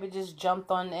that probably just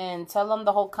jumped on in, tell them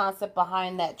the whole concept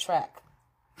behind that track.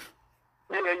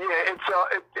 Yeah.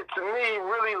 It's to me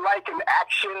really like an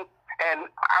action, and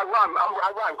I rhyme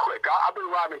quick. I've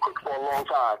been rhyming quick for a long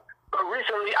time. But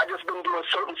recently, I just been doing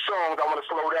certain songs. I want to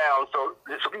slow down so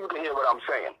people can hear what I'm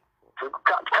saying. So it's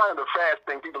kind of the fast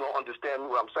thing. People don't understand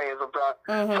what I'm saying sometimes.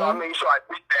 Mm-hmm. So I made sure I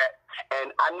did that.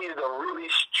 And I needed a really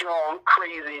strong,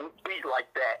 crazy beat like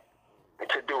that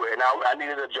to do it. And I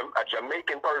needed a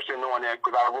Jamaican person on there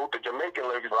because I wrote the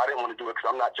Jamaican lyrics, but I didn't want to do it because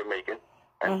I'm not Jamaican.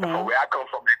 And from where I come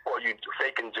from, they call you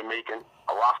faking Jamaican,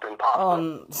 a Rasta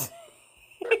imposter.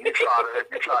 You try to,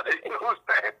 you know what I'm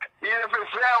saying? Even if it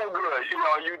sounds good,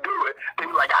 you do it. They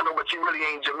be like, I know, but you really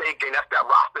ain't Jamaican. That's that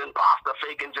Rasta imposter,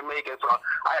 faking Jamaican. So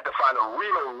I had to find a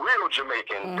real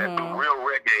Jamaican that do real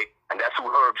reggae, and that's who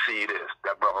Herb Seed is,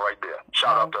 that brother right there.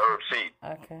 Shout out to Herb Seed.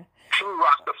 Okay. True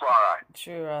Rastafari.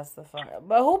 True Rastafari.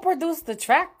 But who produced the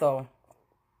track, though?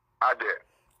 I did.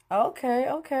 Okay.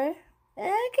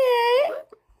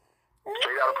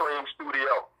 Straight out of Preem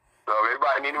Studio. So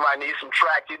anybody needs some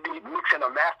tracks, you need mixing or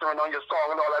mastering on your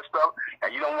song and all that stuff,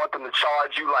 and you don't want them to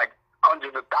charge you like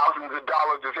hundreds of thousands of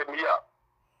dollars, just hit me up.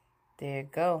 There you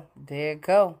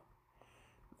go.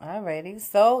 Alrighty.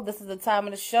 So this is the time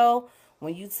of the show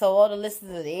when you tell all the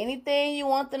listeners anything you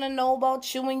want them to know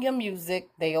about you and your music.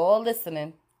 They all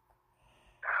listening.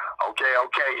 Okay.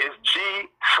 It's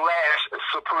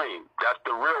G/Supreme. That's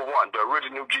the real one, the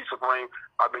original G Supreme.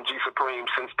 I've been G Supreme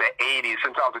since the 80s,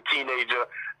 since I was a teenager,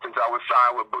 since I was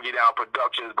signed with Boogie Down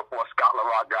Productions before Scott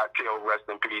LaRock got killed, rest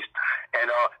in peace. And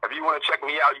if you want to check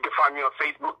me out, you can find me on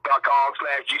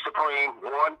Facebook.com/G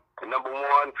Supreme1, the number 1,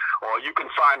 or you can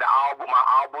find my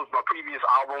albums, my previous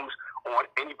albums on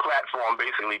any platform,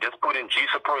 basically. Just put in G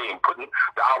Supreme, putting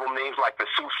the album names like The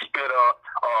Sue Spitter,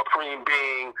 Preem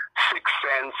Being, Six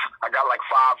Sense. I got like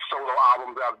 5 solo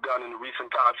albums that I've done in the recent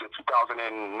times since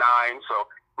 2009. So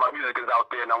my music is out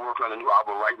there, and I'm working on a new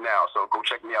album right now. So go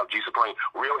check me out, G Supreme.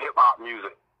 Real hip-hop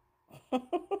music.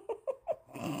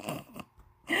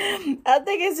 I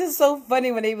think it's just so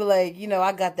funny when they be like,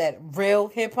 I got that real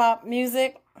hip-hop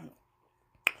music.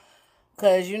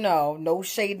 Because, no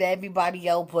shade to everybody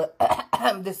else, but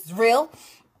this is real.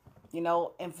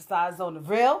 Emphasize on the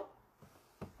real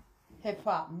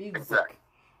hip-hop music. Exactly.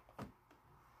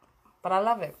 But I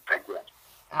love it. Thank you.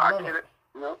 I get it.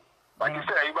 Like you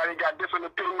said, everybody got different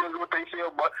opinions of what they feel,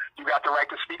 but you got the right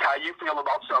to speak how you feel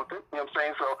about something. You know what I'm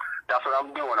saying? So that's what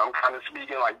I'm doing. I'm kind of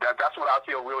speaking like that. That's what I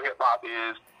feel real hip-hop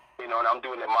is. And I'm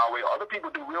doing it my way. Other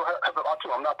people do real hip-hop, too.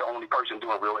 I'm not the only person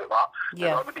doing real hip-hop.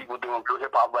 Yeah. There's other people doing real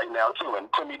hip-hop right now, too. And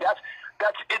to me, that's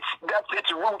its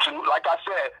roots. And like I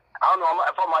said, I don't know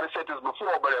if I might have said this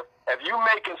before, but if you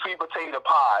making sweet potato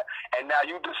pie, and now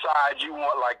you decide you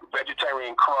want, like,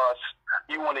 vegetarian crust,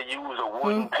 you want to use a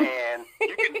wooden pan,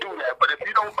 you can do that. But if you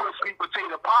don't put sweet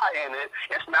potato pie in it,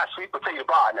 it's not sweet potato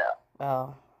pie now.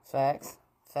 Oh, facts.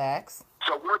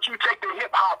 So once you take the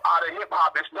hip-hop out of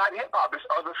hip-hop, it's not hip-hop, it's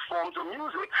other forms of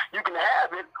music. You can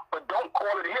have it, but don't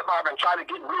call it hip-hop and try to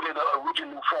get rid of the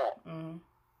original form. Mm.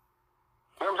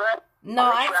 You know what I'm saying? No,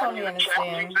 I totally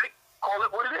understand. Music, call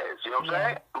it what it is, you know what I'm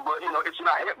saying? But, it's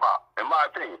not hip-hop, in my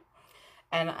opinion.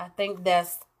 And I think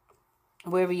that's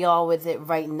where we are with it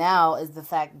right now is the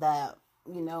fact that,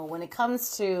 when it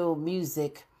comes to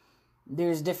music,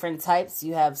 there's different types.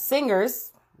 You have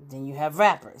singers, then you have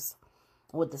rappers.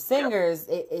 With the singers,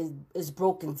 it is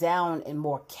broken down in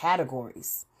more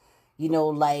categories.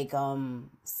 Like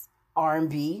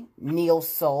R&B, neo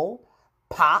soul,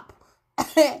 pop,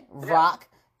 rock,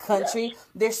 country.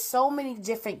 There's so many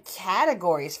different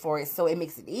categories for it, so it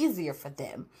makes it easier for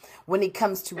them. When it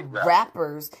comes to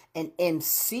rappers and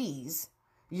MCs,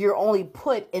 you're only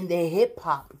put in the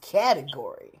hip-hop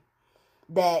category.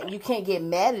 That you can't get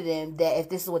mad at them that if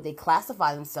this is what they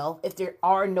classify themselves, if there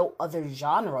are no other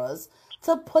genres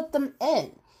to put them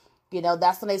in.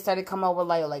 That's when they started coming up with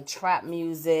like trap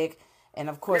music, and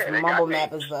of course mumble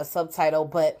rap is the subtitle.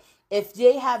 But if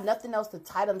they have nothing else to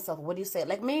tie themselves, what do you say?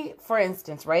 Like me, for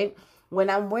instance, right? When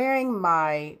I'm wearing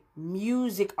my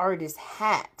music artist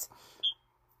hat,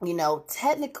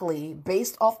 technically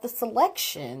based off the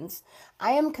selections,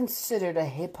 I am considered a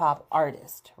hip hop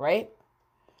artist, right?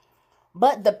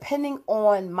 But depending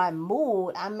on my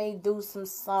mood, I may do some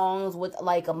songs with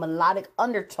like a melodic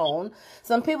undertone.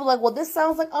 Some people are like, well, this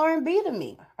sounds like R&B to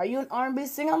me. Are you an R&B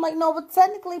singer? I'm like, no, but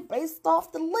technically based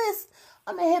off the list,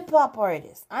 I'm a hip hop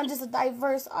artist. I'm just a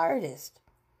diverse artist.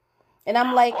 And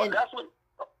I'm like, Well, and, that's what.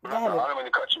 I don't mean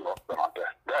to cut you off about that.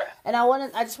 Go ahead. and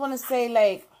I just want to say,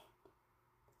 like,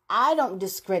 I don't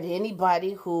discredit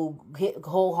anybody who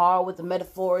go hard with the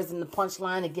metaphors and the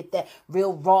punchline and get that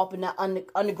real raw up in that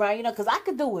underground, you know, because I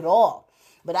could do it all.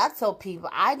 But I tell people,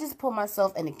 I just put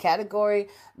myself in the category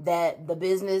that the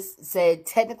business said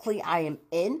technically I am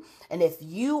in. And if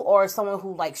you are someone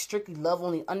who like strictly love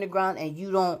only underground and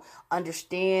you don't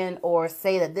understand or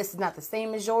say that this is not the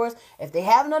same as yours, if they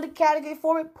have another category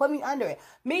for it, put me under it.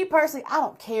 Me personally, I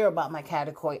don't care about my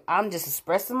category. I'm just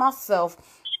expressing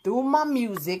myself through my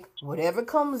music. Whatever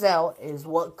comes out is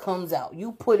what comes out.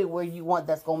 You put it where you want.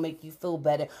 That's going to make you feel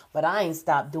better. But I ain't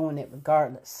stopped doing it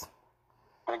regardless.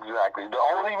 Exactly. The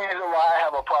only reason why I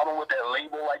have a problem with that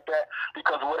label like that,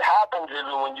 because what happens is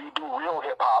when you do real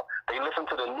hip-hop, they listen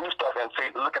to the new stuff and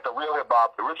say, look at the real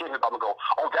hip-hop, the original hip-hop, and go,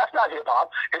 oh, that's not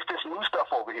hip-hop. It's this new stuff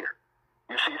over here.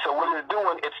 You see, so what it's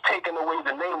doing, it's taking away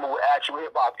the name of what actual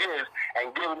hip-hop is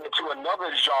and giving it to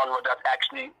another genre that's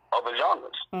actually other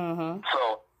genres. Mm-hmm.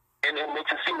 So, and it makes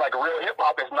it seem like real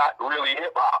hip-hop is not really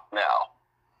hip-hop now.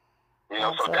 You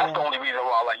know, so that's the only reason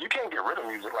why, like, you can't get rid of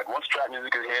music. Like, once trap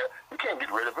music is here, you can't get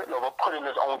rid of it. No, but put it in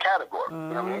its own category.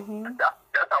 You know what I mean?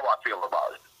 That's how I feel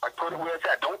about it. Like, put it where it's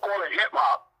at. Don't call it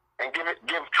hip-hop and give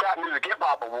trap music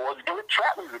hip-hop awards. Give it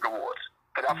trap music awards.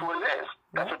 Because that's what it is.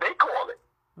 That's what they call it.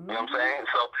 You know what I'm saying?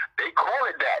 So they call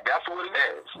it that. That's what it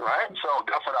is, right? So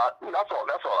that's all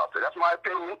I say. That's my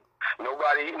opinion.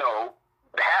 Nobody, you know,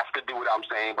 has to do what I'm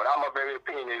saying, but I'm a very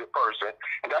opinionated person,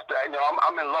 and that's you know,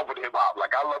 I'm in love with hip hop.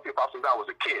 Like, I love hip hop since I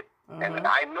was a kid, and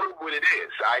I know what it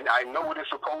is. I know what it's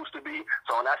supposed to be.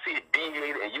 So when I see it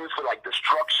deviated and used for like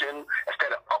destruction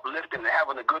instead of uplifting and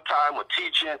having a good time or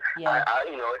teaching, I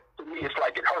you know, to me it's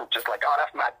like it hurts. Just like, oh,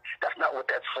 that's not what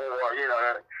that's for. You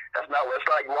know, that's not what it's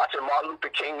like watching Martin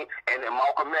Luther King and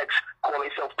Malcolm X call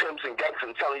themselves pimps and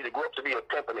gangsters and telling you to grow up to be a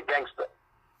pimp and a gangster.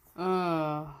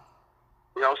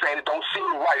 You know what I'm saying? It don't seem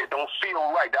right. It don't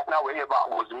feel right. That's not what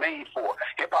hip-hop was made for.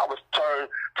 Hip-hop was turned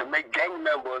to make gang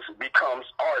members become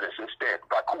artists instead,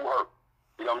 like Kool Herc.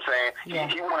 You know what I'm saying?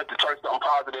 Yeah. He wanted to turn something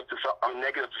positive to something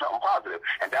negative to something positive.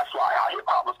 And that's why how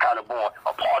hip-hop was kind of born.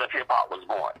 A part of hip-hop was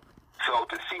born. So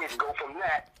to see it go from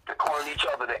that to calling each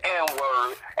other the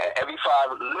N-word, and every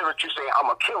 5 lyrics you say,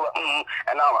 I'm a killer,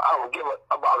 and I don't give a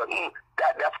about it,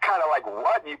 that's kind of like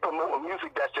what? You promote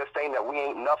music that's just saying that we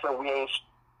ain't nothing, we ain't...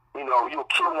 You know, you'll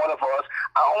kill one of us.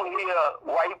 I only hear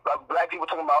black people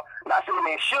talking about, not saying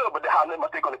they should, but how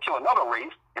much they're going to kill another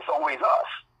race. It's always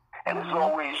us. And it's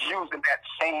always used in that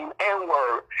same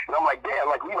N-word. And I'm like,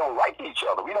 damn, like, we don't like each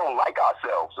other. We don't like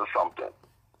ourselves or something.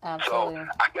 Absolutely.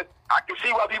 So I can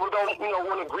see why people don't, you know,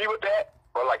 want to agree with that.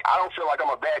 But, like, I don't feel like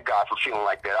I'm a bad guy for feeling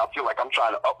like that. I feel like I'm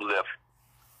trying to uplift,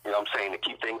 you know what I'm saying, to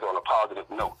keep things on a positive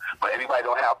note. But everybody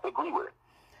don't have to agree with it.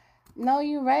 No,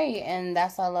 you're right, and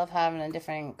that's why I love having the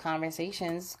different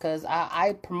conversations, because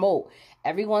I promote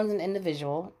everyone's an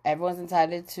individual, everyone's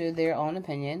entitled to their own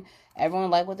opinion, everyone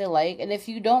like what they like, and if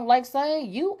you don't like something,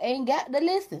 you ain't got to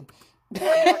listen. That's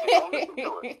how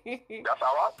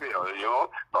I feel, you know.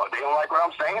 If they don't like what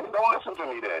I'm saying, don't listen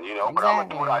to me then, you know. Exactly. But I'm going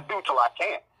to do what I do till I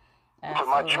can't. Until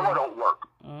my jaw don't work.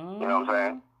 You know what I'm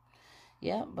saying?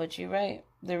 Yeah, but you're right.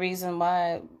 The reason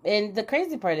why, and the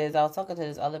crazy part is, I was talking to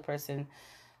this other person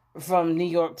from New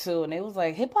York too, and it was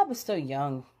like, hip hop is still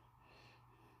young.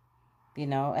 You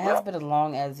know, it has been as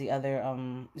long as the other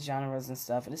genres and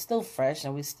stuff, and it's still fresh,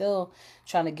 and we still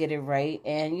trying to get it right.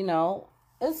 And you know,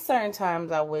 there's certain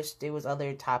times I wish there was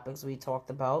other topics we talked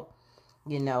about.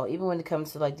 You know, even when it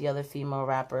comes to like the other female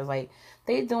rappers, like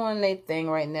they doing their thing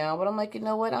right now. But I'm like, you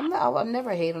know what? I'll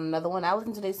never hate on another one. I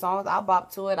listen to their songs. I'll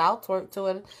bop to it. I'll twerk to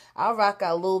it. I'll rock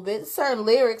out a little bit. Certain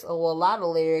lyrics, or well, a lot of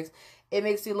lyrics, it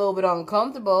makes you a little bit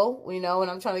uncomfortable, you know, when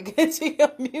I'm trying to get to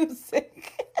your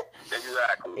music.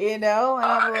 Exactly. You know, and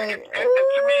I'm like, and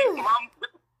to me,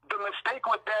 the mistake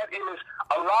with that is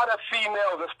a lot of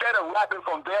females, instead of rapping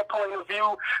from their point of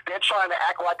view, they're trying to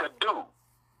act like a dude.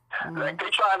 Like they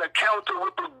trying to counter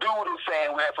what the dude is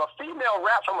saying. Where if a female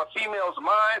raps from a female's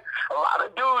mind, a lot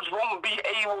of dudes won't be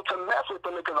able to mess with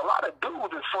them because a lot of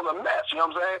dudes is full of mess. You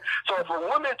know what I'm saying? So if a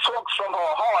woman talks from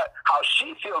her heart how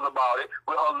she feels about it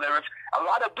with her lyrics, a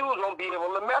lot of dudes won't be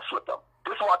able to mess with them.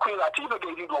 This is why Queen Latifah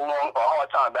gave people a hard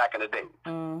time back in the day.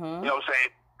 You know what I'm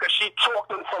saying? Because she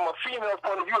talked from a female's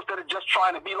point of view instead of just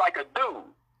trying to be like a dude.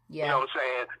 Yeah. You know what I'm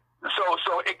saying?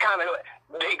 So it kind of,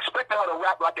 they expected her to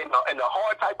rap like in a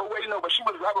hard type of way, you know, but she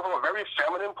was rapping from a very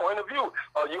feminine point of view.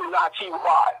 You Nazi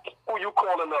ride. Who you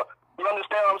calling her? You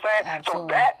understand what I'm saying?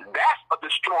 Absolutely. So that's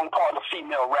the strong part of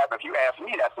female rap. If you ask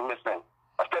me, that's missing.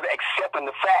 Instead of accepting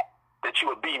the fact that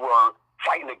you're a B-word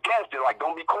fighting against it. Like,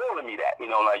 don't be calling me that. You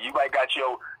know, like, you might got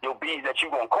your bees that you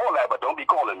gonna call that, but don't be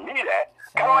calling me that.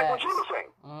 Kind of like what you were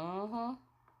saying. Mm-hmm.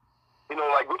 You know,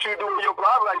 like, what you do in your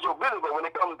private life is your business, but when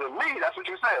it comes to me, that's what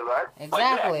you say, right?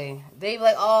 Exactly. Like, they be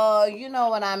like, oh, you know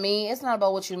what I mean. It's not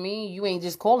about what you mean. You ain't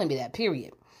just calling me that,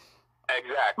 period.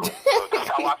 Exactly. So that's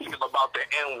how I feel about the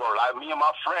N-word. Me and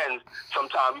my friends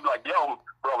sometimes be like, yo,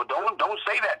 brother, don't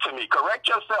say that to me. Correct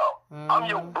yourself. Mm-hmm. I'm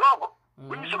your brother. Mm-hmm.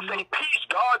 We used to say peace,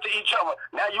 God to each other.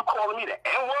 Now you calling me the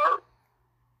N-word?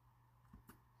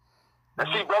 And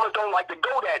see, brothers don't like to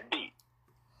go that deep.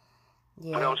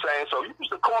 Yeah. You know what I'm saying? So you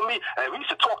used to call me, and we used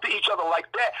to talk to each other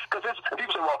like that. Because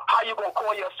people say, well, how you going to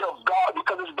call yourself God?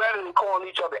 Because it's better than calling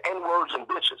each other N-words and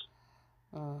bitches.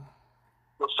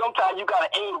 But sometimes you got to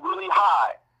aim really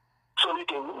high so you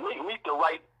can meet the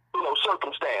right,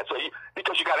 circumstance. So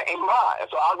because you got to aim high. And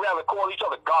so I'd rather call each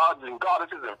other gods and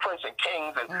goddesses and prince and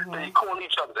kings and then you call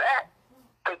each other that.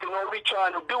 Because what we're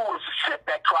trying to do is fit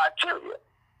that criteria.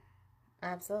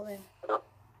 Absolutely.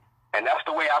 And that's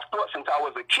the way I've thought since I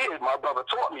was a kid. My brother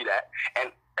taught me that. And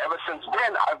ever since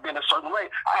then, I've been a certain way.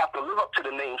 I have to live up to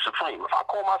the name Supreme. If I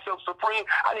call myself Supreme,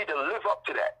 I need to live up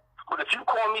to that. But if you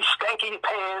call me Stanky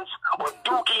Pants or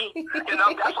Dookie, then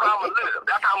that's what I'm going to live.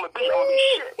 That's how I'm going to be. I'm going to be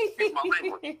shit. Excuse my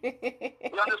language.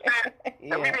 You understand?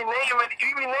 Yeah. And we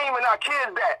be naming our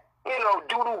kids that,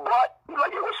 doodle butt. You're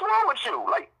like, yo, what's wrong with you?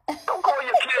 Like, don't call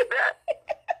your kid that.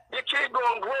 Your kid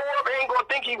going to grow up and ain't going to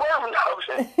think he worth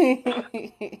nothing.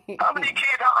 How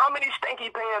many Stanky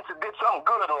Pants did something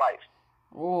good in life?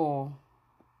 Oh.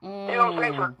 You know what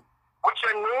I'm saying? So what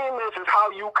your name is how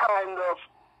you kind of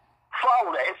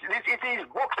follow that. It's these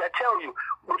books that tell you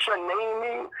what your name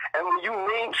means, and when you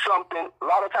name something, a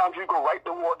lot of times you go right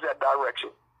towards that direction.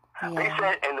 Yeah. They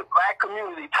said in the black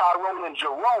community, Tyrone and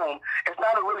Jerome, it's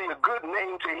not really a good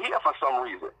name to hear for some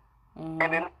reason.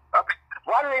 And then,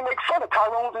 why do they make fun of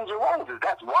Tyrones and Jeromes?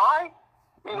 That's why?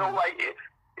 Like,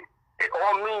 it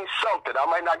all means something. I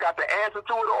might not got the answer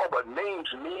to it all, but names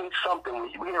mean something.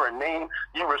 When you hear a name,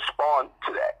 you respond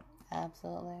to that.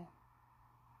 Absolutely.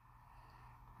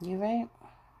 You right?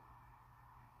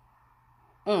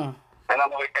 And I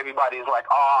know everybody's like,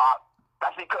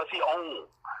 that's because he owned.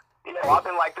 I've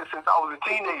been like this since I was a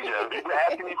teenager. People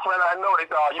ask any friend I know, they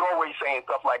say, you always saying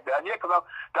stuff like that. Yeah, because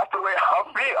that's the way I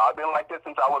feel. I've been like this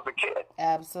since I was a kid.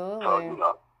 Absolutely.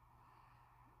 So,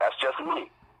 that's just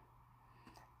me.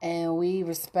 And we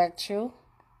respect you.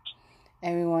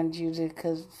 And we want you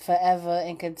to forever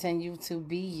and continue to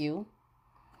be you.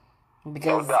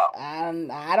 Because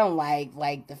I don't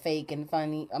like the fake and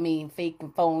phony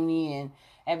and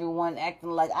everyone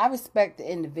acting like. I respect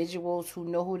the individuals who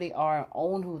know who they are and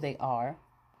own who they are,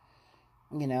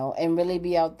 and really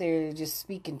be out there just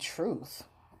speaking truth.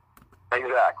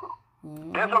 Exactly.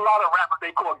 There's a lot of rappers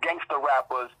they call gangster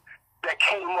rappers that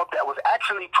came up that was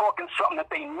actually talking something that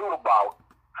they knew about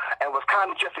and was kind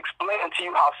of just explaining to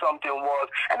you how something was,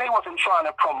 and they wasn't trying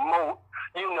to promote,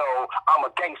 I'm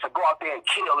a gangster, go out there and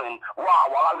kill and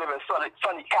while I live in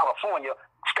sunny California,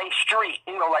 stay street,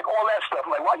 like all that stuff.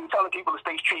 Like, why are you telling people to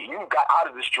stay street? You got out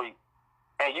of the street,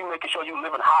 and you making sure you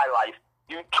living high life.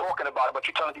 You talking about it, but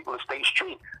you're telling people to stay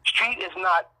street. Street is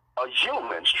not a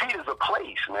human. Street is a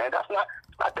place, man. That's not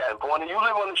that important. You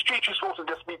live on the street, you're supposed to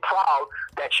just be proud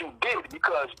that you did,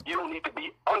 because you don't need to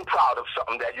be unproud of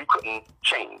something that you couldn't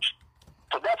change.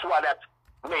 So that's why that's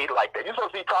made like that. You're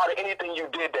supposed to be proud of anything you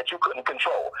did that you couldn't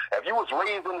control. If you was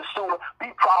raised in the sewer, be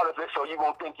proud of it so you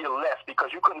won't think you're less because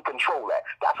you couldn't control that.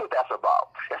 That's what that's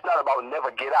about. It's not about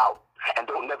never get out and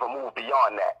don't never move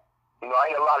beyond that.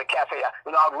 I hear a lot of cats say,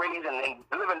 I'm raised and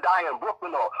live and die in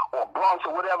Brooklyn or Bronx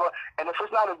or whatever, and if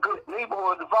it's not a good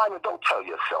neighborhood environment, don't tell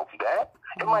yourself that.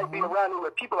 It might be around you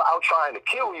where people are out trying to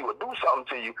kill you or do something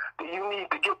to you that you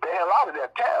need to get the hell out of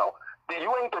that town. You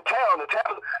ain't the town.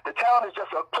 The town is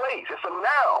just a place. It's a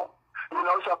noun.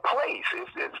 It's a place.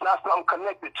 It's not something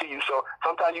connected to you. So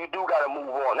sometimes you do got to move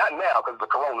on. Not now because of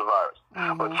the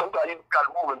coronavirus. But sometimes you got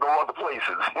to move and go other places.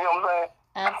 You know what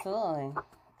I'm saying?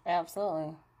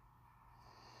 Absolutely.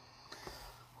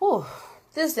 Whew.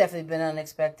 This definitely been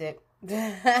unexpected.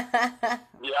 Yeah, I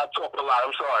talk a lot.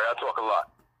 I'm sorry. I talk a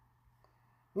lot.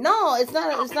 No, it's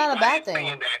not a bad thing.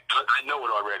 I know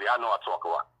it already. I know I talk a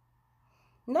lot.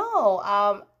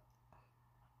 No,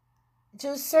 to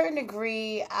a certain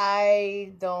degree,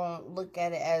 I don't look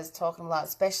at it as talking a lot,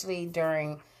 especially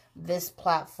during this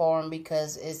platform,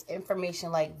 because it's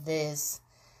information like this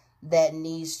that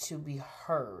needs to be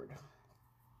heard.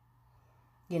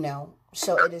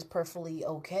 So it is perfectly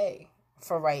okay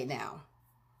for right now.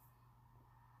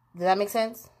 Does that make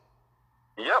sense?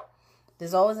 Yep.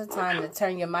 There's always a time to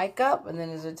turn your mic up, and then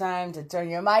there's a time to turn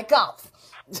your mic off.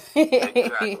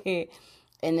 Exactly.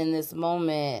 And in this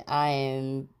moment, I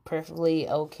am perfectly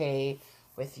okay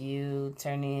with you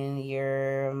turning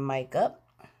your mic up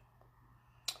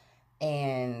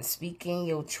and speaking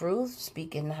your truth,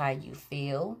 speaking how you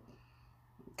feel.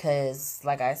 Because,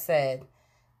 like I said,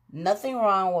 nothing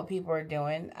wrong with what people are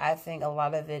doing. I think a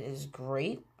lot of it is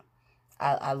great.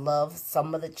 I love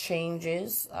some of the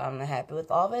changes. I'm not happy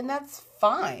with all of it, and that's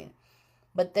fine.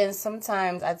 But then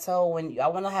sometimes I want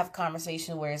to have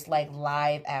conversations where it's like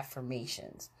live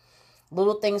affirmations.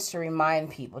 Little things to remind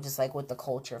people, just like with the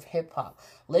culture of hip-hop.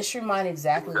 Let's remind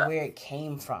exactly where it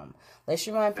came from. Let's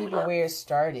remind people where it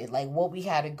started, like what we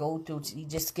had to go through to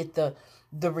just get the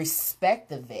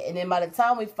respect of it. And then by the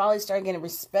time we finally started getting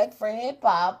respect for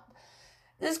hip-hop,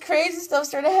 this crazy stuff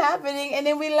started happening, and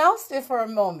then we lost it for a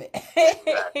moment.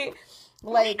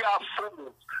 We got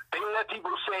fools. They let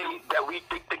people say that we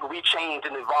think we changed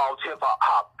and evolved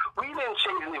hip-hop. We didn't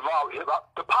change and evolve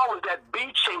hip-hop. The powers that be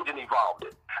changed and evolved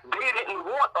it. They didn't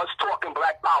want us talking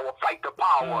black power, fight the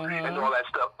power, and all that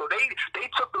stuff. So they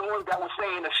took the ones that were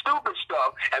saying the stupid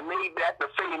stuff and made that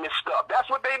the famous stuff. That's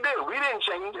what they did. We didn't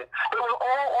change it. They were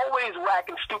always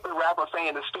whacking stupid rappers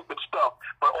saying the stupid stuff.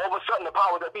 But all of a sudden, the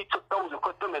powers that be took those and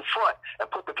put them in front and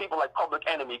put the people like Public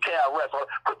Enemy, KRS, or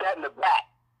put that in the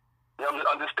back. You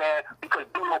understand? Because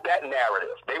they want that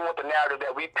narrative. They want the narrative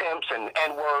that we pimps and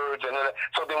N-words.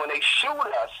 So then when they shoot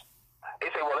us, they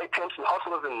say, well, they pimps and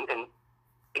hustlers and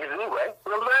anyway.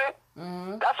 You know what I'm saying?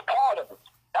 Mm-hmm. That's part of it.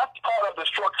 That's part of the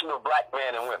destruction of black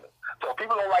men and women. So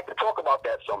people don't like to talk about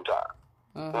that sometimes.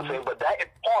 Mm-hmm. You know what I'm saying? But that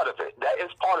is part of it. That is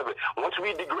part of it. Once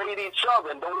we degrade each other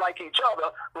and don't like each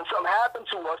other, when something happens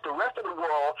to us, the rest of the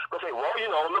world will say, well,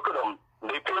 look at them.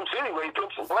 They pimps anyway,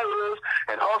 pimps and players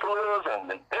and hustlers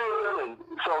and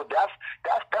so that's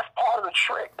part of the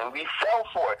trick, and we fell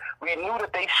for it. We knew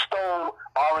that they stole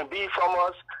R&B from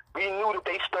us. We knew that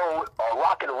they stole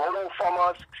rock and roll from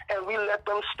us, and we let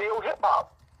them steal hip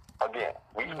hop again.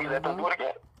 We let them do it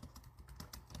again.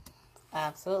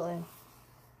 Absolutely.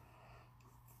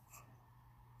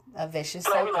 A vicious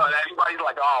so, cycle. Everybody's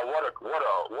like, oh, what a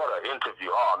interview.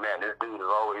 Oh man, this dude is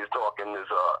always talking this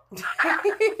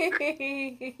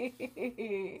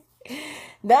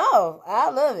No, I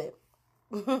love it.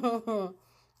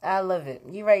 I love it.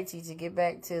 You're right, teacher. Get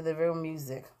back to the real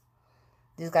music.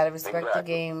 Just gotta respect the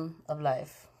game of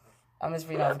life. I'm just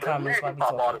reading all the comments while we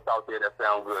talking. There's artists out there that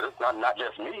sound good. It's not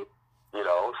just me,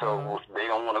 so they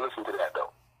don't want to listen to that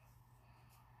though.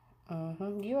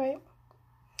 You're right.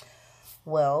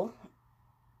 Well,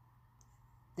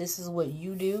 this is what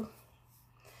you do.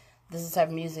 This is the type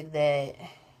of music that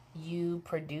you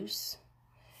produce.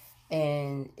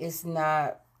 And it's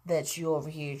not that you over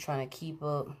here trying to keep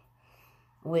up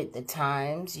with the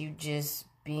times. You just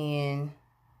being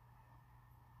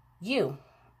you.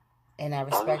 And I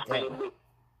respect that.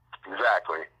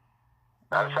 Exactly.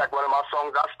 Matter of fact, one of my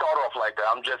songs, I start off like that.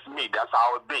 I'm just me. That's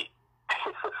how it be.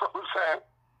 You know what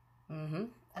I'm saying?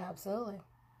 Absolutely.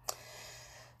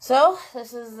 So,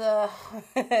 this is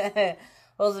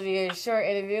supposed to be a short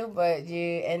interview, but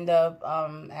you end up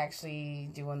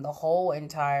actually doing the whole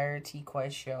entire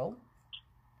T-Quest show.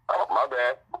 Oh, my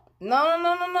bad.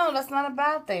 No. That's not a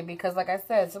bad thing, because like I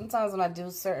said, sometimes when I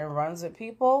do certain runs with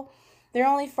people, they're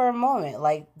only for a moment.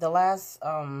 Like the last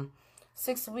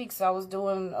 6 weeks, I was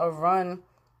doing a run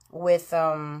with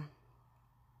Sony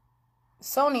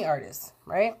artists,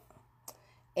 right?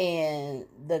 And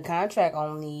the contract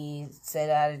only said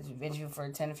I had to interview for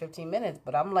 10 to 15 minutes.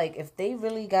 But I'm like, if they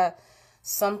really got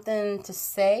something to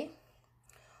say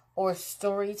or a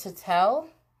story to tell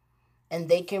and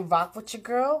they can rock with your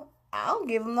girl, I'll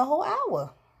give them the whole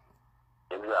hour.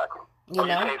 Exactly. You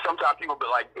know? Say sometimes people be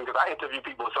like, because I interview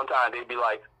people, sometimes they be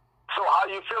like, so how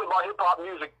do you feel about hip-hop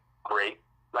music? Great.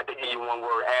 Like they give you one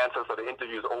word answer, so the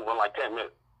interview's over in like 10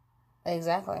 minutes.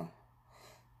 Exactly.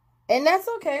 And that's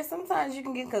okay. Sometimes you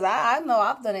can get, because I know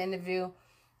I've done an interview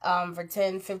for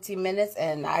 10, 15 minutes,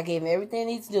 and I gave everything I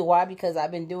need to do. Why? Because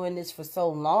I've been doing this for so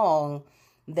long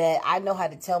that I know how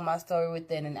to tell my story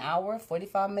within an hour,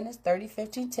 45 minutes, 30,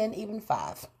 15, 10, even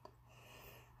 5.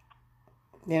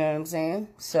 You know what I'm saying?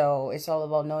 So it's all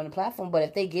about knowing the platform. But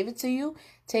if they give it to you,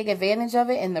 take advantage of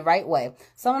it in the right way.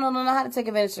 Some don't know how to take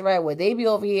advantage the right way. They be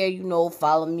over here,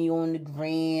 follow me on the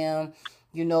gram.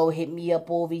 Hit me up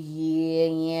over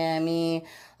here,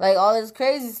 like all this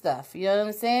crazy stuff. You know what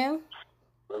I'm saying?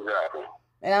 Exactly.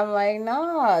 And I'm like,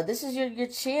 nah, this is your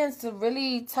chance to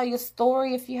really tell your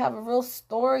story if you have a real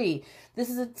story.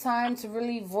 This is a time to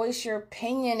really voice your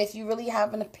opinion if you really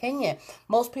have an opinion.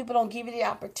 Most people don't give you the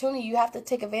opportunity. You have to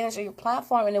take advantage of your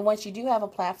platform. And then once you do have a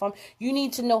platform, you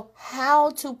need to know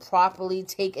how to properly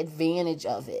take advantage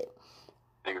of it.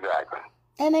 Exactly.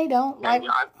 And they don't. And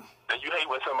you hate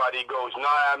when somebody goes,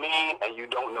 nah, I mean, and you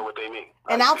don't know what they mean.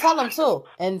 And I'll tell them too.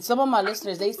 And some of my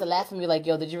listeners, they used to laugh at me like,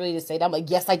 yo, did you really just say that? I'm like,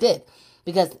 yes, I did.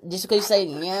 Because just because you say,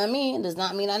 yeah, I mean, does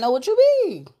not mean I know what you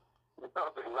mean. Nah,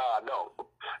 I don't.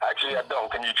 Actually, I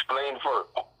don't. Can you explain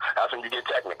first? That's when you get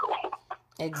technical.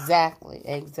 Exactly.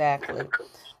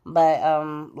 But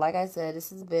like I said,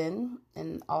 this has been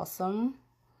an awesome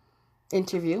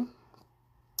interview.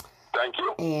 Thank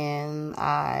you. And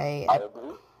I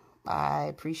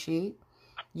appreciate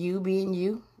you being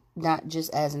you, not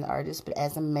just as an artist, but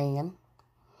as a man.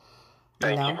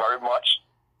 Thank you very much.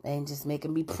 And just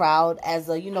making me proud as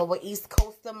a, an East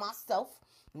Coaster myself.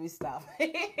 Let me stop.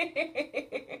 and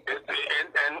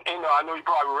I know you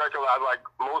probably recognize, like,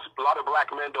 a lot of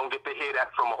black men don't get to hear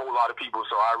that from a whole lot of people,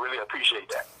 so I really appreciate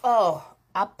that. Oh,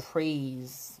 I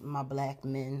praise my black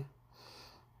men,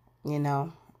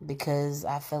 because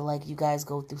I feel like you guys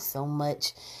go through so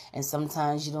much, and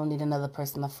sometimes you don't need another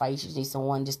person to fight you. You need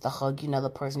someone just to hug you, another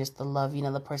person just to love you,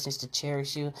 another person just to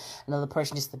cherish you, another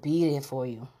person just to be there for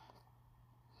you.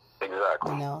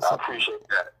 Exactly. So, I appreciate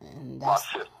that. And that's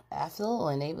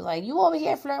absolutely. And they be like, you over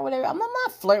here flirting with everybody. I'm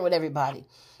not flirting with everybody.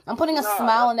 I'm putting a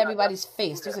smile on everybody's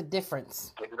face. There's a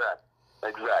difference.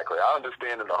 Exactly. I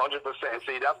understand it 100%.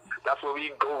 See, that's where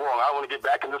we go wrong. I want to get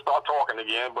back and just start talking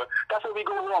again, but that's where we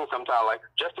go wrong sometimes. Like,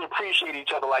 just to appreciate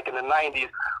each other, like in the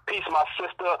 90s. Peace, my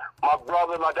sister, my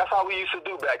brother. That's how we used to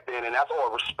do back then, and that's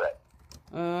all respect.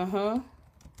 Mm-hmm.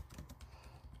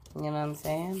 You know what I'm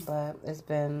saying? But it's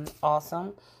been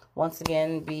awesome. Once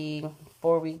again,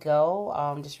 before we go,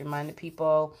 just remind the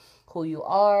people who you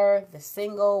are, the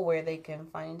single, where they can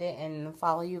find it, and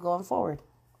follow you going forward.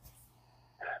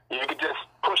 You can just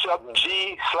push up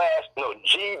G-Supreme,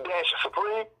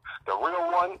 the real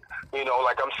one.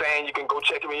 Like I'm saying, you can go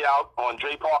check me out on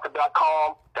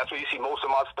DreParker.com. That's where you see most of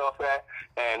my stuff at.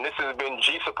 And this has been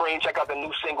G Supreme. Check out the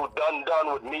new single, Done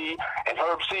with me and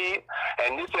Herb Seed.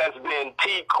 And this has been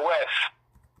T Quest.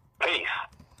 Peace.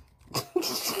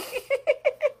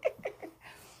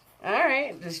 All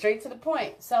right, just straight to the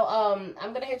point. So I'm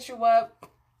gonna hit you up.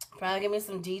 Probably give me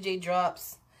some DJ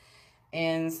drops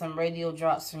and some radio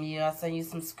drops from you. I'll send you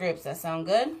some scripts. That sound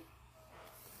good?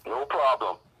 No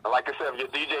problem. And like I said, if your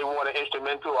DJ want an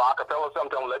instrumental or acapella or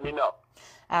something, let me know.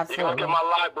 Absolutely. You can look at my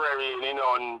library and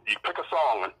you pick a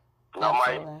song.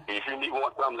 And if you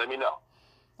want something, let me know.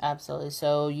 Absolutely.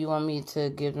 So you want me to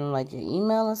give them like your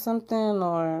email or something,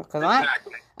 or because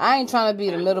exactly. I ain't trying to be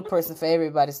the middle person for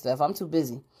everybody's stuff. I'm too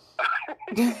busy.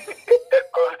 You give them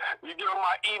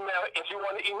my email. If you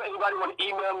want to anybody want to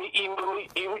email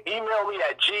me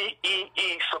at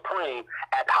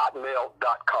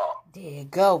geesupreme@hotmail.com. There you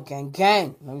go,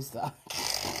 gang. Let me stop.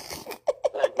 Exactly.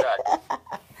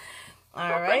 All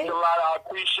right. Thanks a lot. I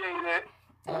appreciate it.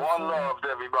 Absolutely. One love to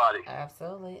everybody.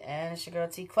 Absolutely. And it's your girl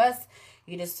T Quest.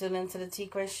 You just tuned into the T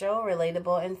Quest Show.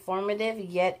 Relatable, informative,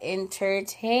 yet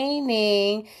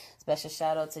entertaining. Special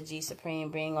shout out to G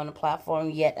Supreme being on the platform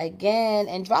yet again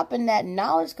and dropping that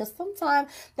knowledge, because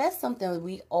sometimes that's something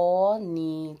we all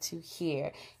need to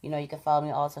hear. You can follow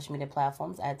me on all social media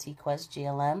platforms at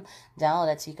TQuestGLM. Download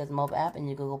that T Quest mobile app in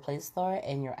your Google Play Store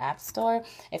and your App Store.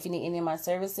 If you need any of my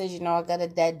services, I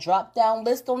got that drop down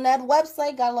list on that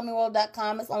website,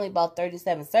 GodLoveMeWorld.com. It's only about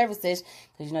 37 services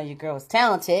because your girl is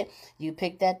talented. You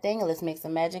pick that thing and let's make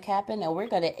some magic happen. And we're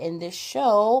going to end this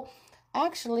show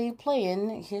actually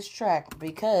playing his track,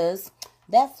 because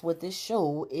that's what this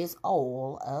show is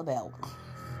all about.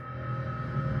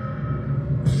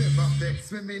 Never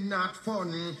vex when me not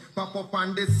fun. Pop up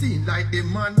on the scene like the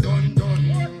man done.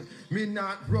 Me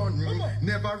not run,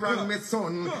 never run me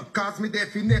son. Cause me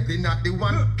definitely not the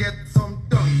one get some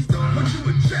done. But you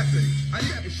in jeopardy, I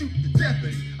never shoot the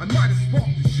deputy. I might have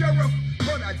sparked the sheriff,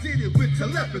 but I did it with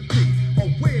telepathy.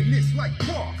 Awareness like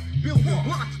Park, building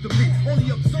blocks to me. Only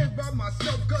observed by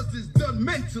myself cause it's done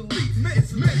mentally.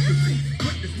 It's meant to be.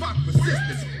 Witness my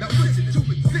persistence, now listen to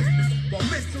existence. While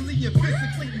mentally and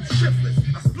physically you shiftless.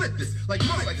 I split this like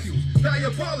molecules,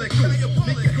 diabolical.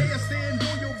 Make your hair stand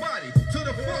on your body to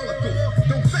the follicle.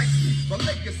 Don't vex me, my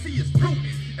legacy is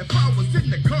rooted. If I was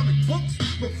in the comic books,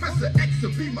 Professor X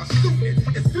would be my student.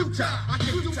 It's futile, I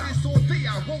can do do this all day,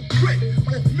 I won't quit.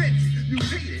 Augmented,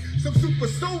 mutated, some super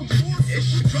soldier.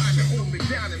 It's trying to hold me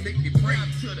down and make me break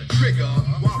to the trigger.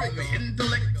 While the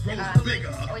intellect grows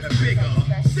bigger and bigger.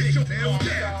 Sit your hell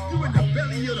down, you in the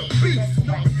belly of the beast.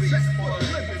 No respect for the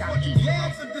living, but you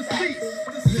love the deceased.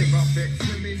 Never vex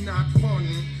when me not fun.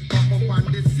 Pop up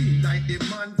on the scene like the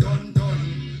man done.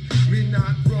 Me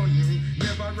not run,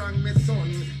 never wrong me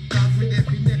son. Cause me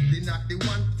definitely not the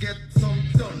one get some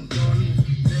done.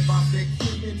 Never vex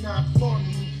when me not fun.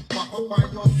 Pop up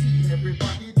on your scene,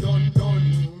 everybody done.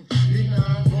 Me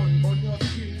not run on your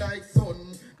skin like sun.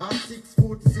 I'm 6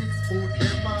 foot,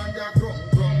 them man that grum.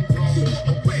 So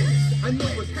awareness, I know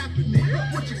what's happening,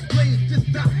 which explains this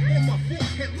dot on my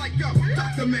forehead like I'm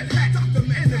Dr. Manhattan,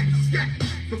 Dr. Enemy scat.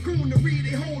 Buffoonery,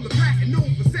 they hold a patent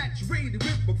oversaturated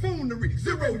with buffoonery.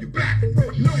 Zero you back,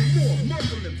 no more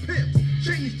mumbling pimps.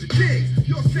 Change the things,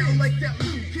 you'll sound like that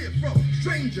little kid from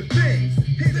Stranger Things.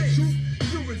 Hear the truth,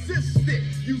 you resist it,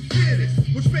 you fear this,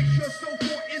 which makes your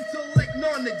so-called intellect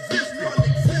non-existent.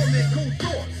 Forming cold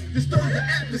thoughts, disturb the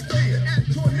atmosphere.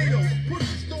 Tornadoes, push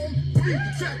the storm, breathe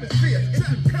the atmosphere. It's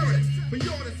imperative for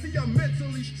y'all to see I'm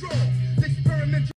mentally strong.